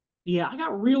yeah, I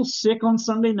got real sick on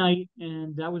Sunday night,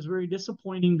 and that was very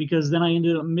disappointing because then I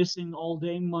ended up missing all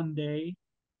day Monday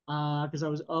because I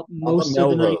was up Mama most of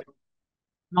the night. Melrose.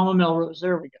 Mama Melrose,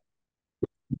 there we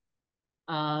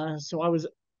go. So I was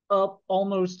up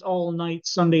almost all night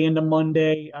Sunday into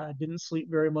Monday. Didn't sleep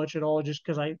very much at all, just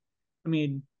because I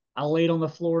mean, I laid on the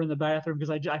floor in the bathroom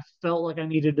because I felt like I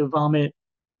needed to vomit.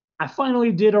 I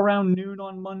finally did around noon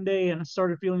on Monday and I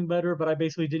started feeling better, but I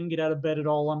basically didn't get out of bed at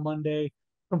all on Monday.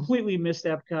 Completely missed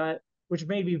Epcot, which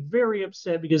made me very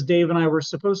upset because Dave and I were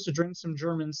supposed to drink some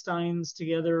German Steins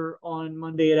together on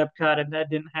Monday at Epcot, and that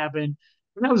didn't happen.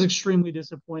 And that was extremely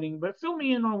disappointing. But fill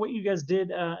me in on what you guys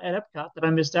did at Epcot that I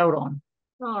missed out on.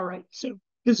 All right. So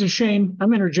this is Shane.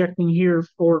 I'm interjecting here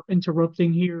for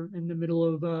interrupting here in the middle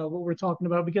of what we're talking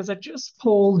about because I just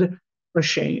pulled a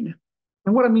Shane.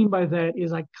 And what I mean by that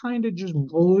is I kind of just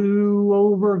blew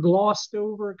over, glossed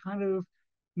over, kind of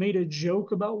made a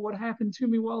joke about what happened to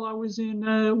me while I was in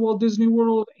Walt Disney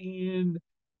World and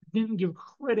didn't give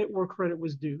credit where credit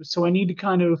was due. So I need to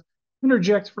kind of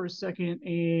interject for a second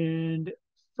and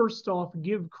first off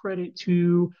give credit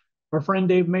to our friend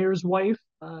Dave Mayer's wife,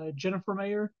 Jennifer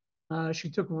Mayer. She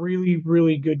took really,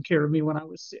 really good care of me when I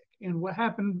was sick. And what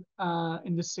happened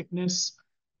in the sickness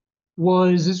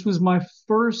was this was my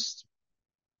first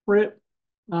trip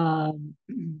um,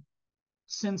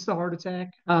 since the heart attack.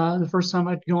 The first time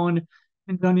I'd gone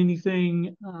and done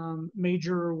anything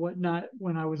major or whatnot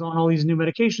when I was on all these new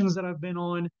medications that I've been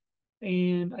on.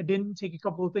 And I didn't take a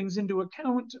couple of things into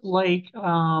account, like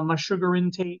my sugar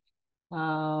intake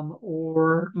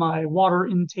or my water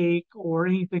intake or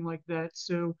anything like that.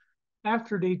 So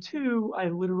after day two, I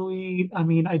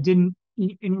mean, I didn't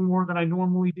eat any more than I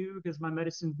normally do because my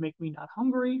medicines make me not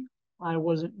hungry. I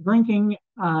wasn't drinking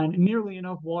nearly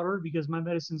enough water because my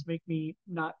medicines make me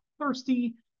not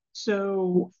thirsty.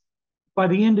 So by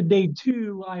the end of day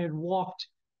two, I had walked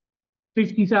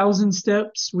 50,000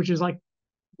 steps, which is like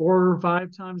 4 or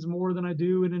 5 times more than I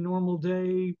do in a normal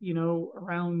day,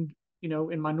 around,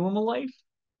 in my normal life.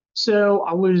 So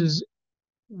I was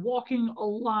walking a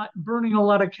lot, burning a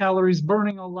lot of calories,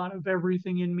 burning a lot of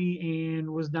everything in me, and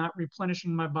was not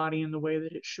replenishing my body in the way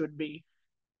that it should be.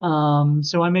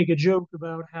 So I make a joke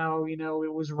about how,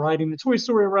 it was riding the Toy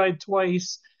Story ride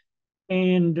twice.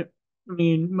 And I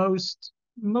mean,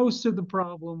 most of the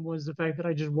problem was the fact that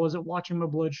I just wasn't watching my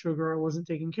blood sugar. I wasn't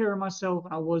taking care of myself.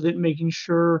 I wasn't making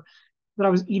sure that I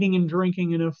was eating and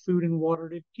drinking enough food and water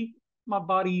to keep my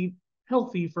body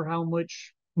healthy for how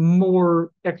much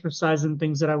more exercise and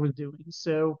things that I was doing.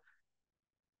 So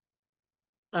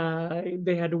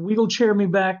they had to wheelchair me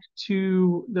back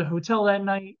to the hotel that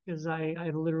night because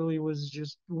I literally was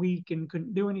just weak and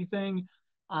couldn't do anything.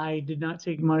 I did not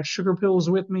take my sugar pills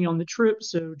with me on the trip,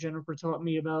 so Jennifer taught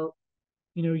me about,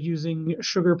 using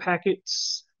sugar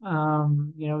packets,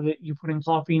 that you put in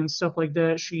coffee and stuff like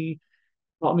that. She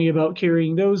taught me about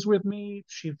carrying those with me.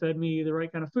 She fed me the right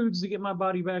kind of foods to get my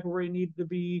body back where it needed to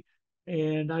be.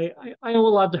 And I owe a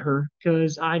lot to her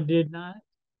because I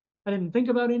didn't think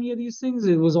about any of these things.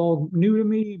 It was all new to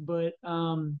me. But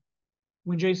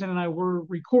when Jason and I were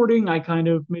recording, I kind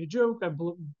of made a joke. I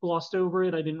glossed over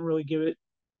it. I didn't really give it,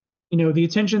 the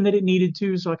attention that it needed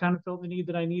to. So I kind of felt the need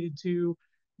that I needed to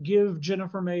give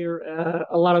Jennifer Mayer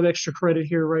a lot of extra credit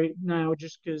here right now,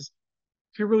 just because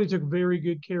she really took very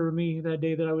good care of me that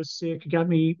day that I was sick, got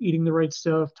me eating the right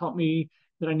stuff, taught me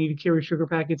that I need to carry sugar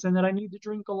packets and that I need to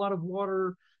drink a lot of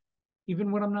water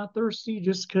even when I'm not thirsty,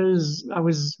 just because I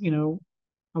was in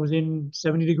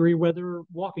 70-degree weather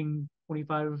walking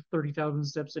 25, 30,000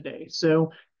 steps a day.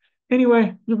 So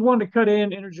anyway, just wanted to cut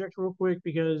in, interject real quick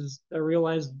because I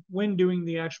realized when doing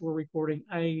the actual recording,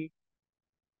 I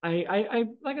like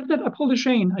I said, I pulled a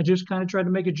Shane. I just kind of tried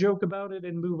to make a joke about it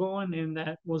and move on, and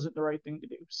that wasn't the right thing to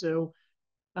do. So,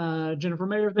 Jennifer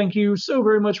Mayer, thank you so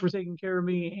very much for taking care of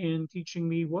me and teaching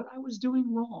me what I was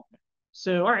doing wrong.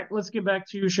 So, all right, let's get back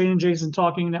to Shane and Jason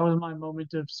talking. That was my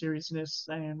moment of seriousness,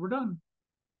 and we're done.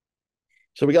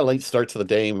 So we got a late start to the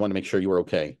day. We want to make sure you were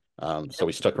okay. So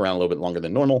we stuck around a little bit longer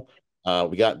than normal.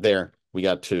 We got there. We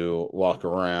got to walk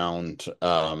around,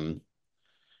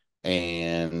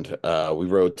 and we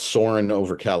rode Soarin'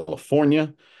 over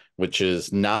California, which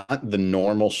is not the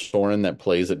normal Soarin' that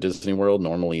plays at Disney World.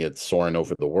 Normally, it's Soarin'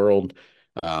 over the world.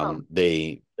 Oh,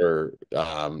 They were,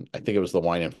 I think it was the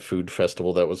Wine and Food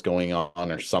Festival that was going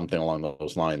on, or something along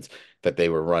those lines, that they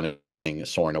were running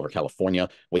Soarin' over California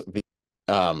with the,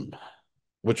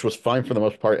 which was fine for the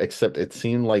most part, except it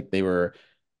seemed like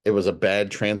it was a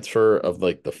bad transfer of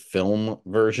like the film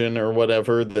version or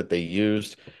whatever that they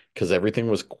used, because everything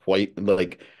was quite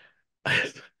like,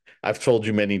 I've told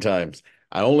you many times,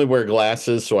 I only wear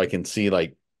glasses so I can see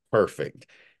like perfect.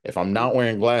 If I'm not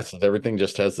wearing glasses, everything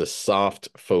just has this soft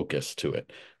focus to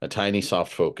it, a tiny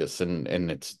soft focus, and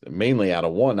it's mainly out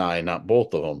of one eye, not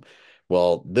both of them.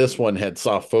 Well, this one had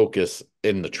soft focus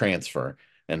in the transfer,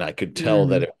 and I could tell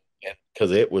that mm, it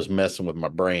because it was messing with my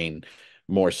brain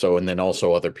more so, and then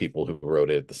also other people who wrote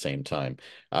it at the same time.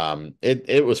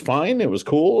 It was fine. It was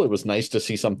cool. It was nice to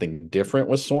see something different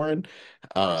with Soren.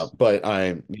 nice. But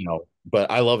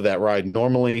I love that ride.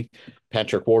 Normally,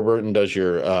 Patrick Warburton does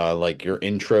your like your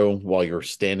intro while you're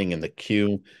standing in the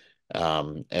queue.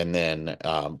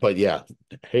 But yeah,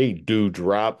 hey, dude,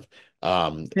 drop.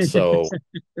 So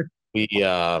we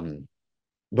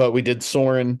but we did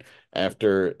Soren.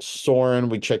 After Soren,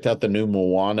 we checked out the new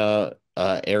Moana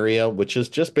area, which is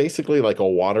just basically like a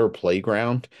water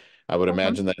playground. I would Okay.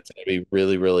 imagine that it's going to be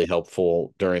really, really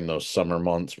helpful during those summer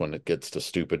months when it gets to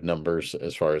stupid numbers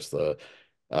as far as the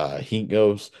heat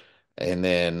goes. And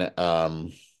then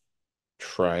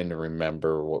trying to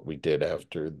remember what we did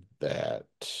after that.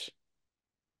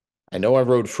 I know I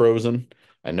rode Frozen.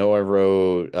 I know I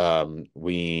rode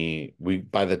we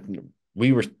by the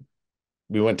we were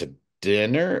we went to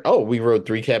dinner. Oh, we rode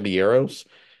Three Caballeros.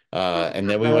 And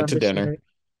then we went to Missed dinner. it.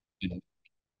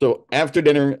 So after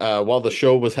dinner, while the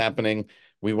show was happening,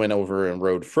 we went over and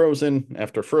rode Frozen.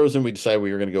 After Frozen, we decided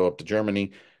we were going to go up to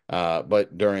Germany. But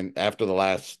after the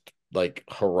last like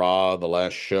hurrah, the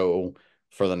last show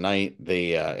for the night,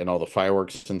 they and all the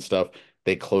fireworks and stuff,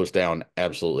 they closed down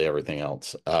absolutely everything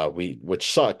else.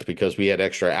 Which sucked because we had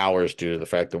extra hours due to the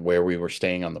fact of where we were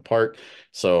staying on the park.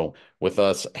 So with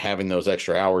us having those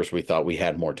extra hours, we thought we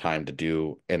had more time to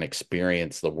do and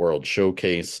experience the World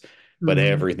Showcase, but Mm,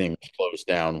 everything was closed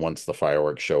down once the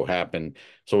fireworks show happened.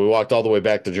 So we walked all the way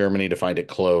back to Germany to find it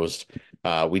closed.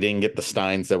 We didn't get the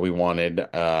steins that we wanted.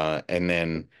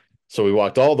 So we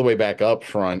walked all the way back up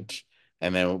front.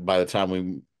 And then by the time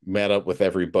we met up with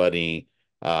everybody,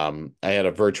 I had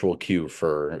a virtual queue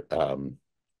for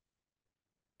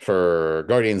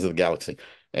Guardians of the Galaxy.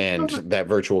 And that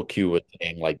virtual queue was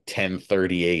saying like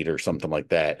 10:38 or something like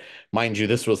that. Mind you,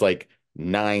 this was like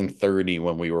 9:30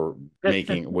 when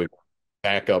we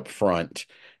back up front.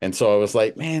 And so I was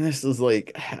like, man, this is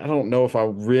like, I don't know if I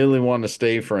really want to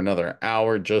stay for another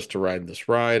hour just to ride this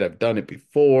ride. I've done it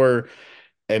before.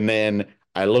 And then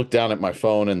I looked down at my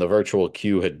phone and the virtual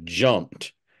queue had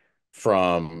jumped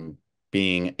from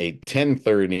being a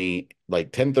 10:30,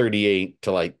 like 10:38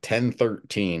 to like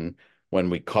 10:13 when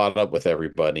we caught up with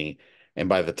everybody. And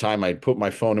by the time I'd put my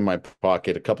phone in my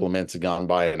pocket, a couple of minutes had gone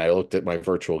by and I looked at my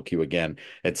virtual queue again.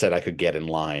 It said I could get in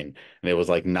line and it was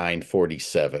like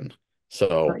 9:47.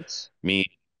 So nice. me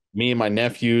me and my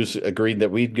nephews agreed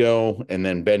that we'd go, and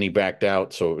then Benny backed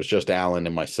out, so it was just Alan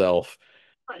and myself.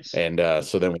 Nice. And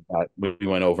so then we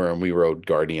went over and we rode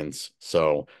Guardians,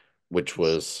 so which Nice.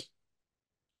 was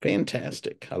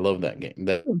fantastic. I love that game.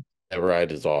 Hmm, That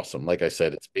ride is awesome. Like I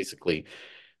said, it's basically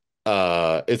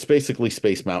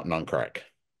Space Mountain on crack.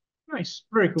 nice.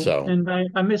 Very cool. So, And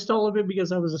I missed all of it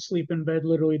because I was asleep in bed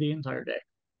literally the entire day.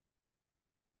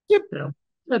 yep. So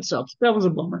that sucks. That was a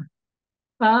bummer.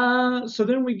 So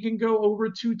then we can go over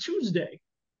to Tuesday.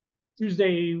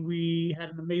 Tuesday, we had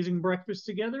an amazing breakfast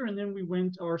together, and then we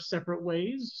went our separate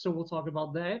ways. So we'll talk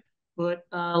about that. But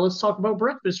let's talk about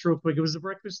breakfast real quick. It was the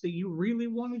breakfast that you really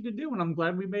wanted to do, and I'm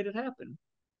glad we made it happen.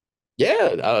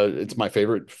 Yeah, it's my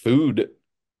favorite food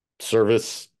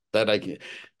service that I can.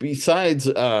 Besides,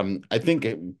 I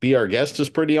think Be Our Guest is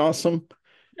pretty awesome.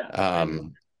 Yeah, I agree.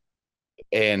 Um,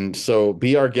 And so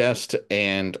Be Our Guest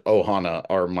and Ohana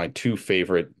are my two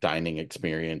favorite dining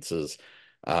experiences.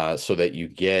 So that you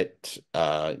get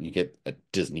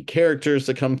Disney characters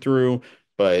that come through,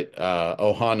 but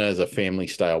Ohana is a family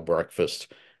style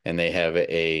breakfast, and they have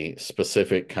a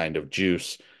specific kind of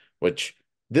juice, which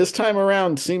this time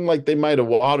around seemed like they might have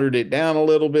watered it down a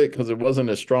little bit because it wasn't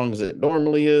as strong as it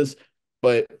normally is,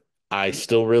 but I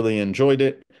still really enjoyed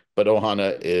it. But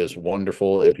Ohana is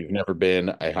wonderful. If you've never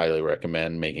been, I highly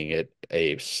recommend making it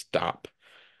a stop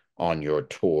on your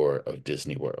tour of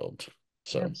Disney World.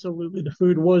 So, Absolutely. The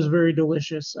food was very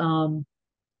delicious.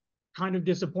 Kind of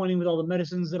disappointing with all the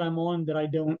medicines that I'm on that I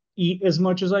don't eat as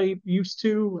much as I used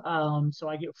to. So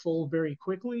I get full very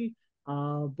quickly.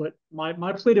 But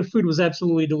my plate of food was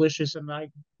absolutely delicious, and I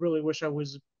really wish I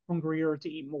was hungrier to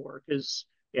eat more because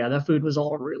yeah, that food was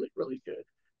all really really good.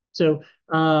 So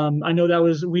I know that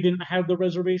was we didn't have the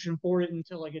reservation for it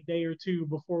until like a day or two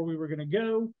before we were going to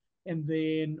go, and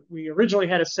then we originally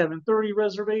had a 7:30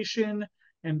 reservation,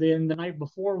 and then the night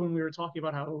before when we were talking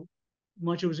about how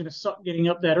much it was going to suck getting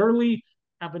up that early.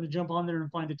 Happened to jump on there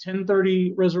and find a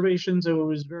 10:30 reservation, so it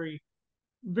was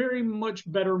very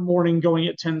much better morning going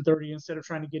at 10:30 instead of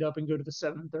trying to get up and go to the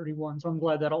 7:31. So I'm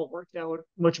glad that all worked out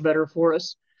much better for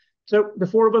us. So the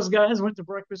four of us guys went to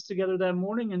breakfast together that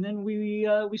morning, and then we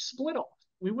split off.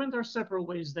 We went our separate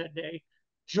ways that day.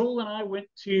 Joel and I went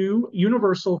to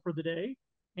Universal for the day,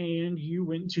 and you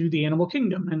went to the Animal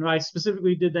Kingdom. And I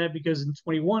specifically did that because in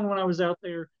 21, when I was out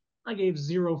there, I gave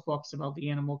zero fucks about the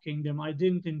Animal Kingdom. I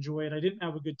didn't enjoy it. I didn't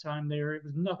have a good time there. It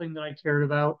was nothing that I cared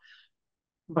about.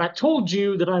 But I told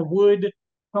you that I would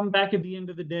come back at the end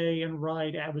of the day and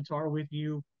ride Avatar with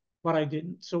you, but I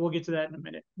didn't. So we'll get to that in a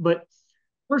minute. But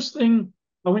first thing,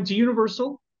 I went to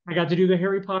Universal. I got to do the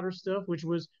Harry Potter stuff, which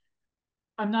was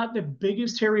I'm not the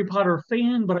biggest Harry Potter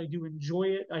fan, but I do enjoy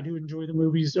it. I do enjoy the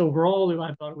movies overall.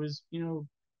 I thought it was,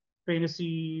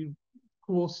 fantasy,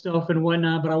 cool stuff and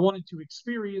whatnot, but I wanted to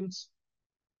experience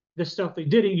the stuff they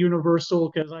did at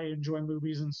Universal because I enjoy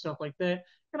movies and stuff like that.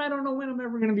 And I don't know when I'm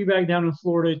ever going to be back down in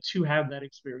Florida to have that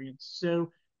experience.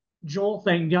 So Joel,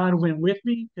 thank God, went with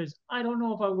me because I don't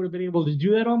know if I would have been able to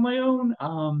do that on my own.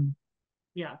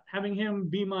 Yeah, having him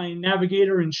be my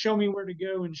navigator and show me where to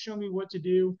go and show me what to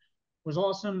do was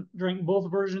awesome. Drank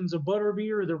both versions of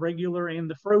butterbeer, the regular and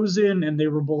the frozen, and they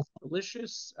were both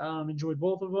delicious. Enjoyed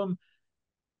both of them.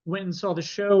 Went and saw the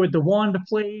show at the Wand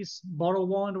place, bought a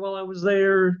wand while I was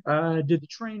there, did the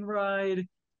train ride,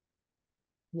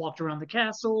 walked around the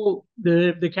castle.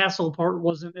 The castle part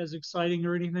wasn't as exciting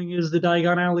or anything as the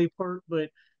Diagon Alley part, but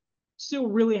still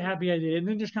really happy I did. And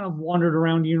then just kind of wandered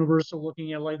around Universal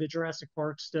looking at like the Jurassic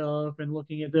Park stuff and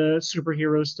looking at the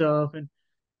superhero stuff. And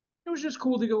it was just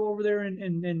cool to go over there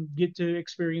and get to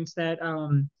experience that.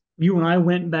 You and I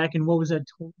went back in what was that,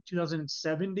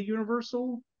 2007 to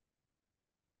Universal?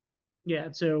 Yeah,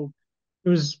 so it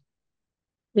was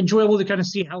enjoyable to kind of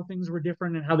see how things were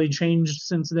different and how they changed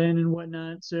since then and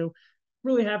whatnot. So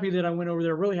really happy that I went over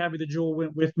there. Really happy that Joel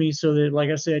went with me so that,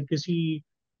 like I said, because he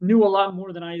knew a lot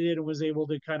more than I did and was able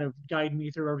to kind of guide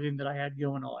me through everything that I had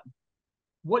going on.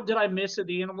 What did I miss at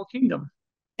the Animal Kingdom?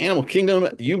 Animal Kingdom,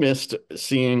 you missed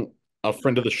seeing a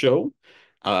friend of the show,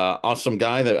 awesome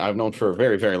guy that I've known for a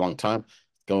very, very long time,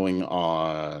 going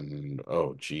on,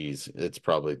 oh, geez, it's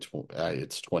probably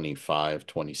it's 25,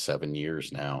 27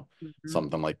 years now, Mm-hmm.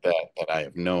 something like that, that I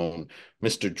have known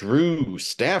Mr. Drew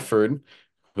Stafford,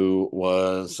 who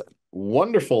was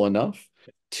wonderful enough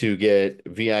to get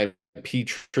VIP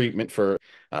treatment for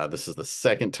this is the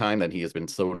second time that he has been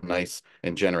so nice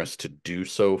and generous to do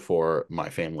so for my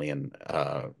family and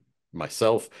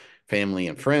myself, family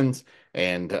and friends.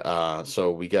 And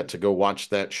so we got to go watch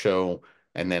that show.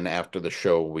 And then after the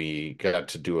show, we got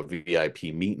to do a VIP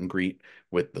meet and greet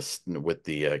with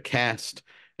the cast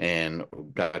and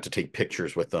got to take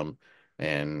pictures with them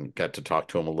and got to talk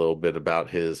to him a little bit about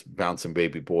his bouncing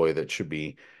baby boy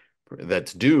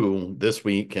that's due this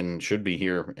week and should be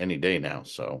here any day now.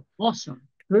 So Awesome.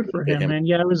 Good for get him, him. man.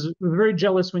 Yeah, I was very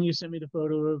jealous when you sent me the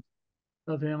photo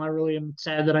of him. I really am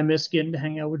sad that I missed getting to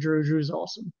hang out with Drew. Drew's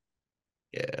awesome.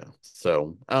 Yeah.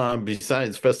 So,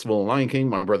 besides Festival of Lion King,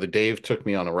 my brother Dave took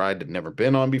me on a ride that I'd never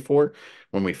been on before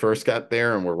when we first got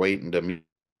there, and we're waiting to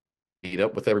meet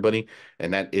up with everybody.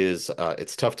 And that is,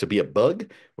 it's tough to be a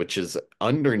bug, which is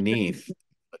underneath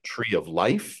a tree of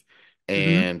life,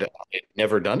 Mm-hmm. and I'd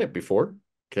never done it before.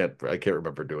 I can't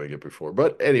remember doing it before,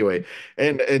 but anyway,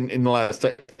 and in the last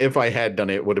time, if I had done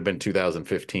it, it would have been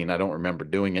 2015. I don't remember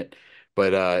doing it,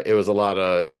 but it was a lot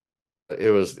of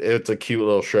it's a cute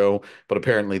little show, but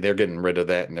apparently they're getting rid of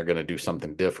that and they're going to do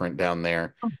something different down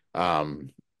there.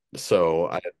 Um,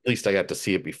 so at least I got to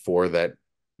see it before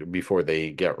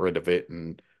they get rid of it,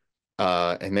 and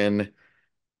then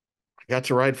I got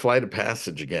to ride Flight of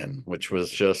Passage again, which was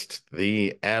just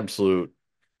the absolute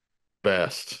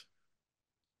best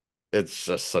It's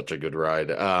just such a good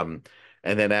ride. And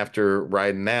then after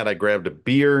riding that, I grabbed a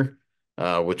beer,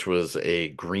 which was a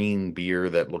green beer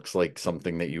that looks like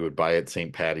something that you would buy at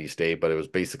St. Patty's Day, but it was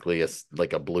basically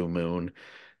like a Blue Moon.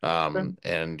 And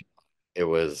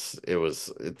it's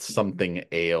something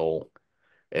ale,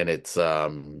 and it's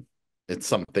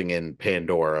something in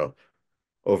Pandora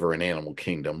over in Animal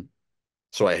Kingdom.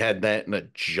 So I had that in a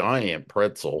giant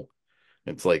pretzel.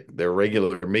 It's like their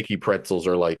regular Mickey pretzels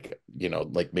are like,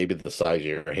 like maybe the size of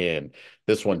your hand.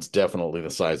 This one's definitely the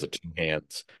size of two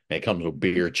hands. And it comes with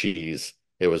beer cheese.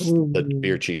 The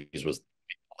beer Ooh, cheese was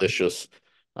delicious.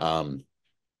 Um,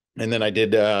 and then I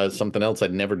did something else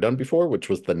I'd never done before, which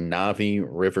was the Navi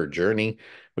River Journey,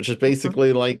 which is okay,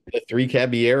 basically like the Three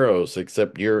Caballeros,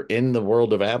 except you're in the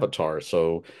world of Avatar.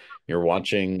 So you're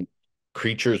watching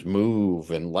creatures move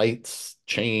and lights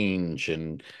change.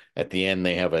 And at the end,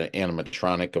 they have an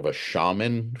animatronic of a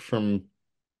shaman from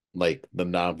like the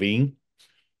Navi,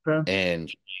 okay.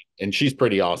 and she's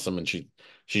pretty awesome, and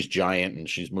she's giant, and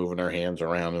she's moving her hands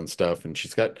around and stuff, and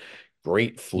she's got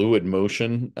great fluid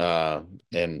motion,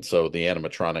 and so the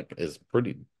animatronic is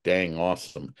pretty dang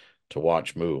awesome to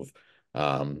watch move.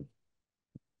 um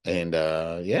and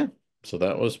yeah, so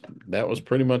that was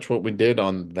pretty much what we did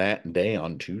on that day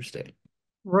on Tuesday.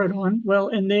 Right on. Well,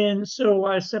 and then so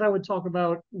I said I would talk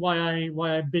about why I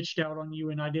bitched out on you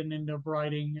and I didn't end up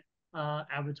writing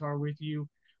Avatar with you.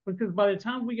 Because by the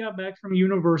time we got back from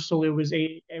Universal, it was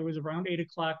around 8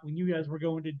 o'clock when you guys were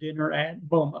going to dinner at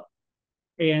Boma.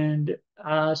 And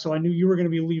so I knew you were going to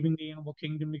be leaving the Animal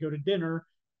Kingdom to go to dinner.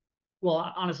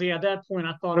 Well, honestly, at that point,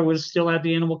 I thought it was still at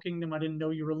the Animal Kingdom. I didn't know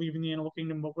you were leaving the Animal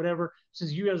Kingdom, but whatever.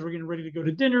 Since you guys were getting ready to go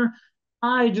to dinner,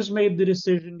 I just made the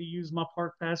decision to use my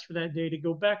park pass for that day to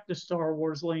go back to Star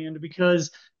Wars Land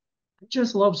because I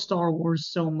just love Star Wars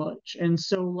so much. And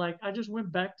so, like, I just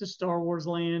went back to Star Wars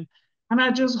Land and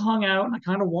I just hung out and I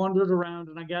kind of wandered around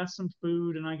and I got some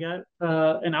food and I got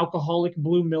an alcoholic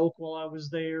blue milk while I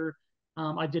was there.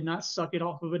 I did not suck it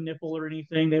off of a nipple or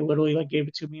anything. They literally like gave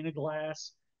it to me in a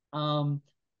glass. Um,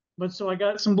 but so I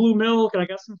got some blue milk and I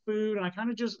got some food and I kind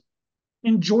of just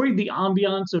enjoyed the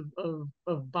ambiance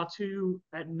of Batu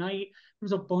at night. There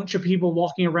was a bunch of people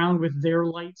walking around with their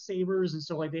lightsabers, and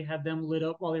so like they had them lit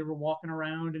up while they were walking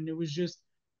around, and it was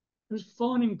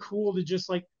fun and cool to just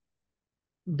like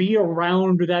be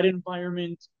around that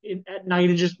environment at night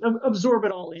and just absorb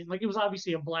it all in. Like it was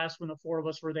obviously a blast when the four of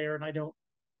us were there, and I don't.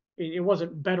 It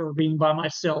wasn't better being by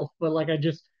myself, but like I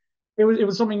just it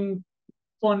was something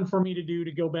fun for me to do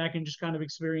to go back and just kind of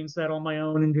experience that on my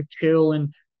own and just chill.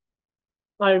 And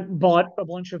I bought a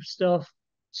bunch of stuff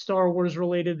Star Wars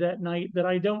related that night that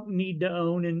I don't need to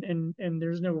own and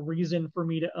there's no reason for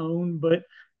me to own, but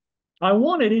I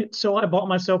wanted it, so I bought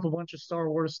myself a bunch of Star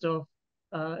Wars stuff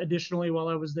additionally while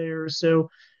I was there. So,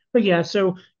 but yeah,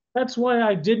 so that's why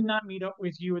I did not meet up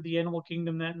with you at the Animal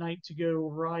Kingdom that night to go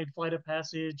ride Flight of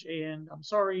Passage, and I'm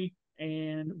sorry.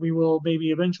 And we will maybe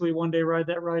eventually one day ride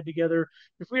that ride together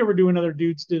if we ever do another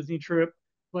Dude's Disney trip.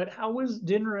 But how was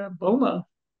dinner at Boma?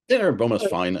 Dinner at Boma's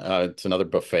fine. It's another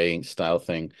buffet style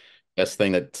thing. Best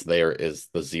thing that's there is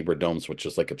the zebra domes, which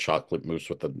is like a chocolate mousse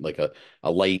with a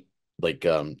light like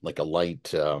a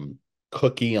light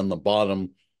cookie on the bottom,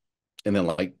 and then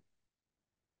like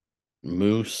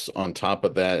mousse on top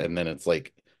of that, and then it's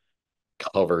like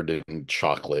covered in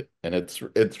chocolate, and it's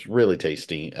really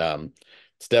tasty.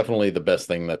 It's definitely the best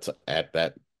thing that's at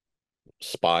that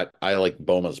spot. I like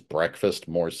Boma's breakfast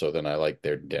more so than I like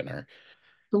their dinner.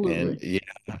 And Absolutely.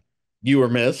 yeah, you were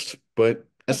missed, but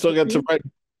I still got to ride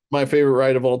my favorite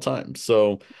ride of all time.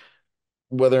 So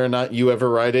whether or not you ever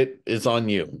ride it is on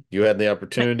you. You had the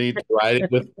opportunity to ride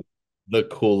it with the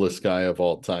coolest guy of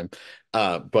all time.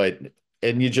 But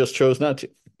and you just chose not to,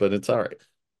 but it's all right.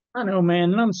 I know,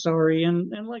 man, and I'm sorry.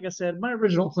 And like I said, my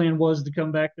original plan was to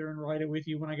come back there and ride it with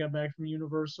you when I got back from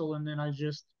Universal, and then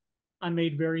I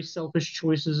made very selfish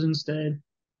choices instead.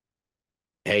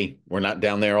 Hey, we're not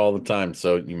down there all the time,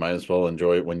 so you might as well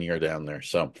enjoy it when you're down there.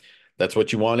 So that's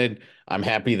what you wanted. I'm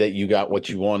happy that you got what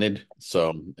you wanted.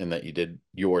 So, and that you did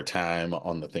your time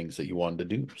on the things that you wanted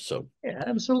to do. So, Yeah,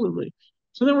 absolutely.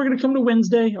 So then we're gonna come to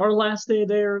Wednesday, our last day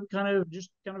there, kind of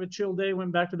a chill day.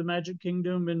 Went back to the Magic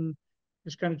Kingdom and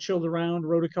just kind of chilled around,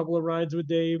 rode a couple of rides with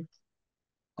Dave.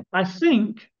 I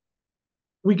think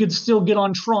we could still get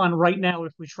on Tron right now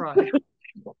if we tried.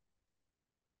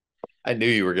 I knew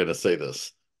you were going to say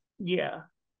this. Yeah.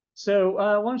 So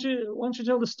why don't you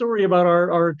tell the story about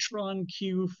our Tron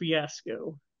Q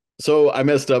fiasco? So I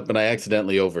messed up and I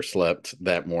accidentally overslept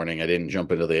that morning. I didn't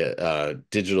jump into the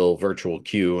digital virtual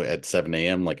queue at 7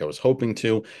 a.m. like I was hoping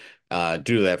to.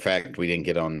 Due to that fact, we didn't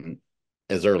get on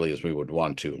as early as we would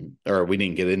want to, or we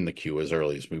didn't get in the queue as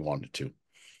early as we wanted to.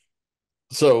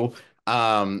 So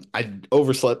I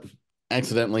overslept,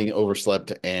 accidentally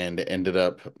overslept, and ended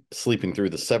up sleeping through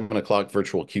the 7 o'clock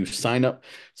virtual queue sign up.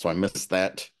 So I missed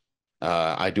that.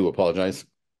 I do apologize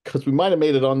because we might have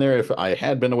made it on there if I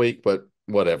had been awake, but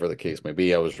whatever the case may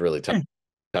be, I was really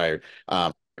tired.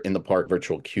 In the park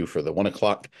virtual queue for the 1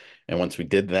 o'clock. And once we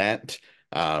did that,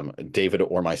 David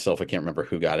or myself, I can't remember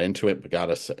who got into it, but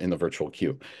got us in the virtual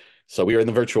queue. So we were in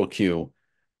the virtual queue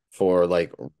for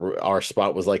like our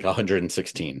spot was like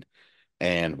 116.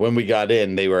 And when we got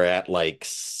in, they were at like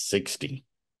 60,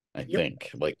 I Yep. think,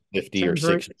 like 50 or Sounds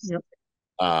right. 60. Yep.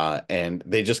 And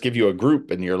they just give you a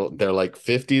group and they're like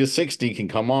 50 to 60 can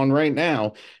come on right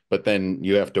now, but then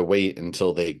you have to wait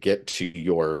until they get to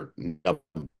your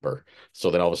number.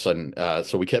 So then all of a sudden,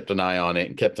 so we kept an eye on it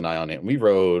and kept an eye on it. And we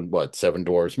rode what, Seven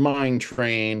Dwarfs Mine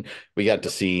Train. We got to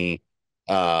see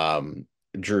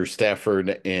Drew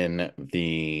Stafford in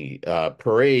the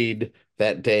parade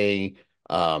that day.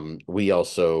 We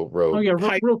also Oh rode yeah,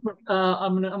 Pike. real quick.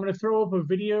 I'm gonna throw up a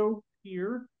video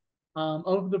here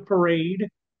of the parade,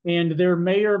 and there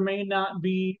may or may not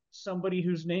be somebody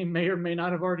whose name may or may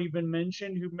not have already been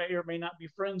mentioned, who may or may not be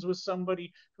friends with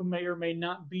somebody who may or may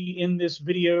not be in this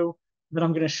video that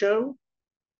I'm gonna show.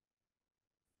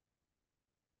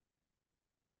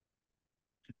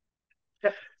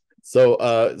 Yep. So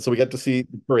we got to see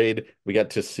the parade. We got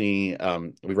to see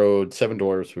we rode Seven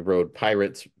Dwarfs, we rode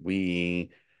Pirates.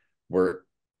 Were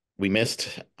we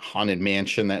missed Haunted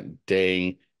Mansion that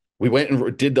day. We went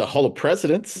and did the Hall of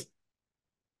Presidents,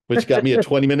 which got me a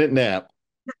 20-minute nap.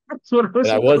 That's what I was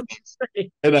And I was about to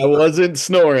say. and I wasn't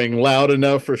snoring loud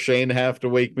enough for Shane to have to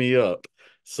wake me up. It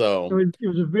So was, it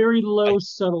was a very I, low,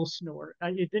 subtle snort.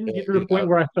 It didn't get to the point yeah.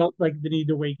 where I felt like the need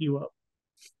to wake you up.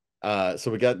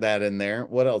 So we got that in there.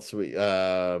 What else? We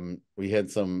had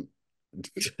some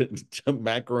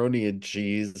macaroni and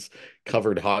cheese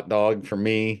covered hot dog for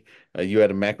me. You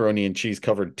had a macaroni and cheese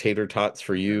covered tater tots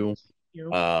for you. You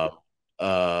know,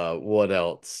 Uh, what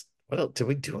else? What else? Did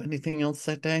we do anything else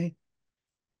that day?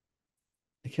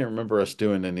 I can't remember us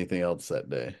doing anything else that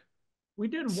day. we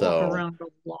did walk So around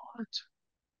a lot.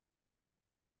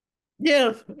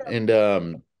 yeah,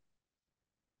 and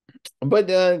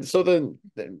but so then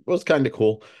that was kind of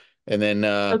cool. And then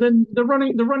And then the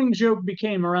running joke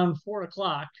became around 4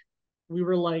 o'clock. We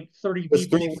were like 30 it was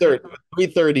people away. 3:30.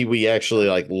 3:30 we actually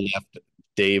like left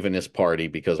Dave and his party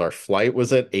because our flight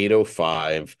was at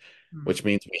 8:05, Hmm. which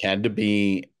means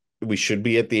we should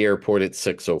be at the airport at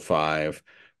 6:05,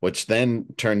 which then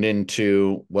turned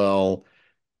into, well,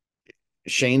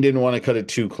 Shane didn't want to cut it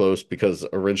too close because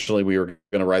originally we were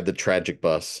going to ride the tragic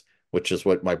bus, which is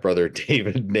what my brother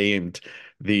David named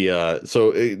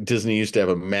the Disney used to have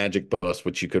a magic bus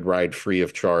which you could ride free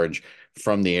of charge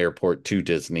from the airport to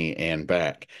Disney and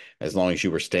back as long as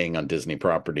you were staying on Disney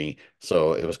property.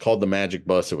 So it was called the Magic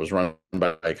Bus. It was run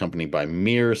by a company by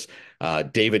Mears.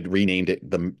 David renamed it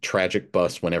the Tragic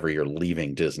Bus whenever you're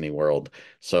leaving Disney World.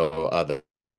 So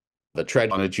the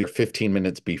tragic wanted you 15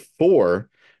 minutes before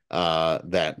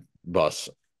that bus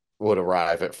would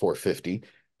arrive at 4:50,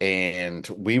 and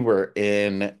we were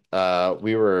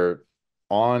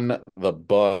on the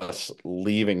bus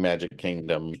leaving Magic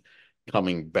Kingdom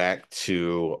coming back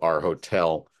to our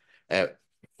hotel at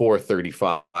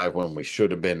 4:35 when we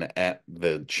should have been at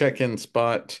the check-in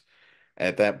spot.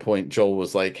 At that point, Joel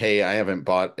was like, "Hey, I haven't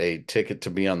bought a ticket to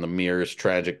be on the Mears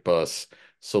Tragic Bus,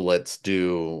 so we'll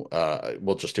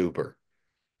just Uber."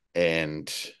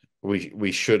 And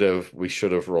we should have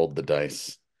rolled the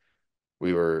dice.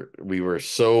 We were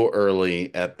so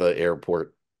early at the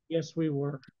airport. Yes, we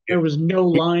were. There was no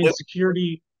line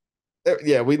security.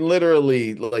 Yeah, we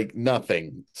literally like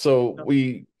nothing. So No,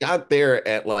 we got there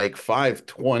at like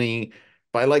 5:20.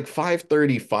 By like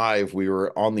 5:35, we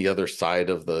were on the other side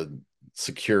of the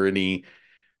security.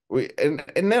 And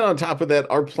then on top of that,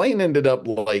 our plane ended up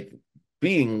like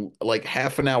being like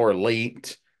half an hour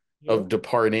late yep. of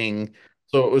departing.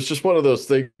 So it was just one of those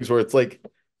things where it's like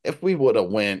if we would have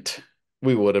went,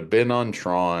 we would have been on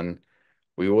Tron.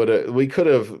 We could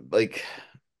have like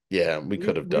yeah, we We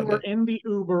could have we done were it. in the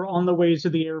Uber on the way to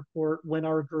the airport when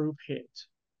our group hit,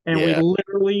 and we Yeah,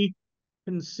 literally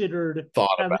considered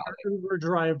thought having about our Uber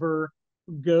driver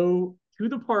go to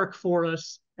the park for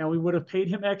us, and we would have paid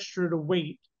him extra to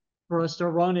wait for us to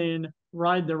run in,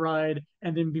 ride the ride,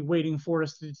 and then be waiting for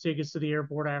us to take us to the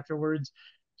airport afterwards.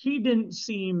 He didn't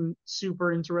seem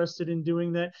super interested in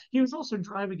doing that. He was also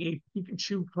driving a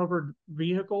Pikachu covered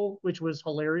vehicle, which was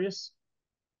hilarious.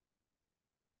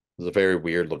 it was a very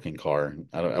weird looking car.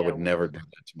 I Yeah, would it never was. do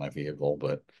that to my vehicle,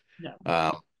 but No.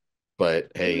 um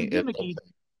but It hey, is gimmicky.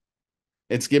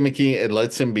 it's gimmicky. It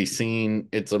lets him be seen.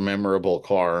 It's a memorable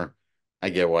car.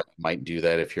 I get why you might do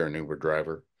that if you're an Uber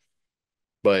driver.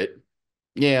 But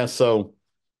yeah, so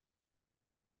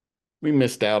we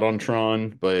missed out on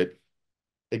Tron, but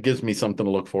it gives me something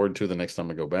to look forward to the next time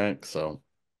I go back. So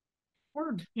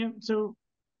Word. Yeah. So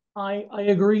I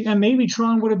agree, and maybe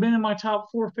Tron would have been in my top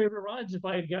four favorite rides if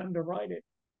I had gotten to ride it.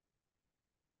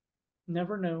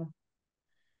 Never know.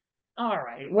 All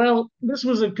right. Well, this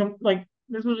was a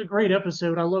great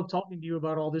episode. I love talking to you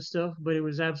about all this stuff, but it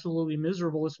was absolutely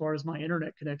miserable as far as my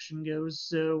internet connection goes.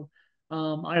 So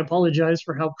I apologize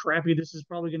for how crappy this is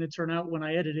probably going to turn out when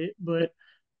I edit it. But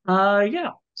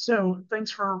yeah. So thanks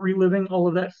for reliving all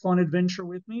of that fun adventure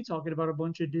with me, talking about a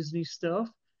bunch of Disney stuff.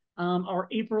 Our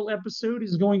April episode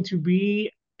is going to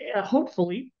be,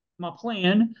 hopefully, my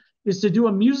plan is to do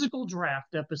a musical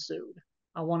draft episode.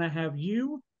 I want to have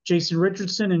you, Jason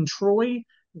Richardson, and Troy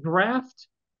draft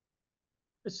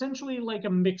essentially like a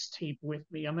mixtape with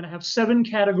me. I'm going to have 7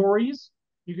 categories.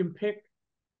 You can pick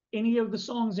any of the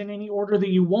songs in any order that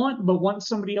you want, but once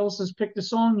somebody else has picked a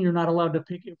song, you're not allowed to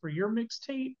pick it for your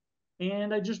mixtape.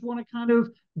 And I just want to kind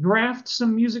of draft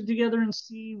some music together and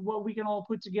see what we can all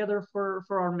put together for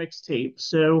our mixtape.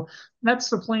 So that's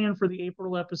the plan for the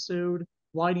April episode.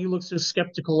 Why do you look so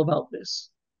skeptical about this?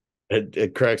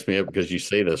 it cracks me up because you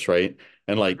say this, right?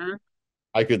 And like Mhm.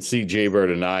 I could see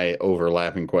Jaybird and I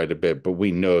overlapping quite a bit, but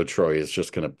we know Troy is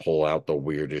just going to pull out the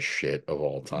weirdest shit of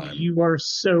all time. You are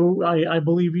so, I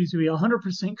believe you to be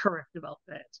 100% correct about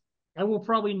that. I will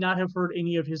probably not have heard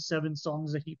any of his 7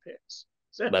 songs that he picks.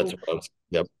 That's So what I was.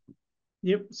 Yep.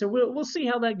 yep. So we'll see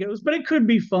how that goes, but it could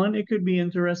be fun. It could be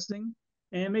interesting,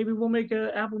 and maybe we'll make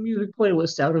a Apple Music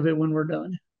playlist out of it when we're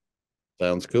done.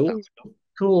 Sounds cool.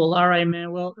 Cool. All right,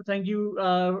 man. Well, thank you,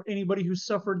 anybody who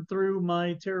suffered through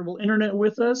my terrible internet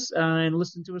with us and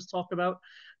listened to us talk about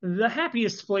the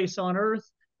happiest place on earth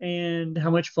and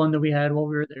how much fun that we had while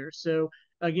we were there. So,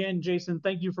 again, Jason,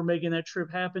 thank you for making that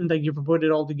trip happen. Thank you for putting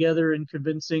it all together and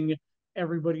convincing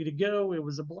everybody to go. It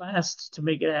was a blast to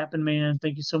make it happen, man.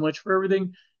 Thank you so much for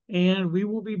everything. And we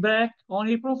will be back on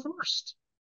April 1st.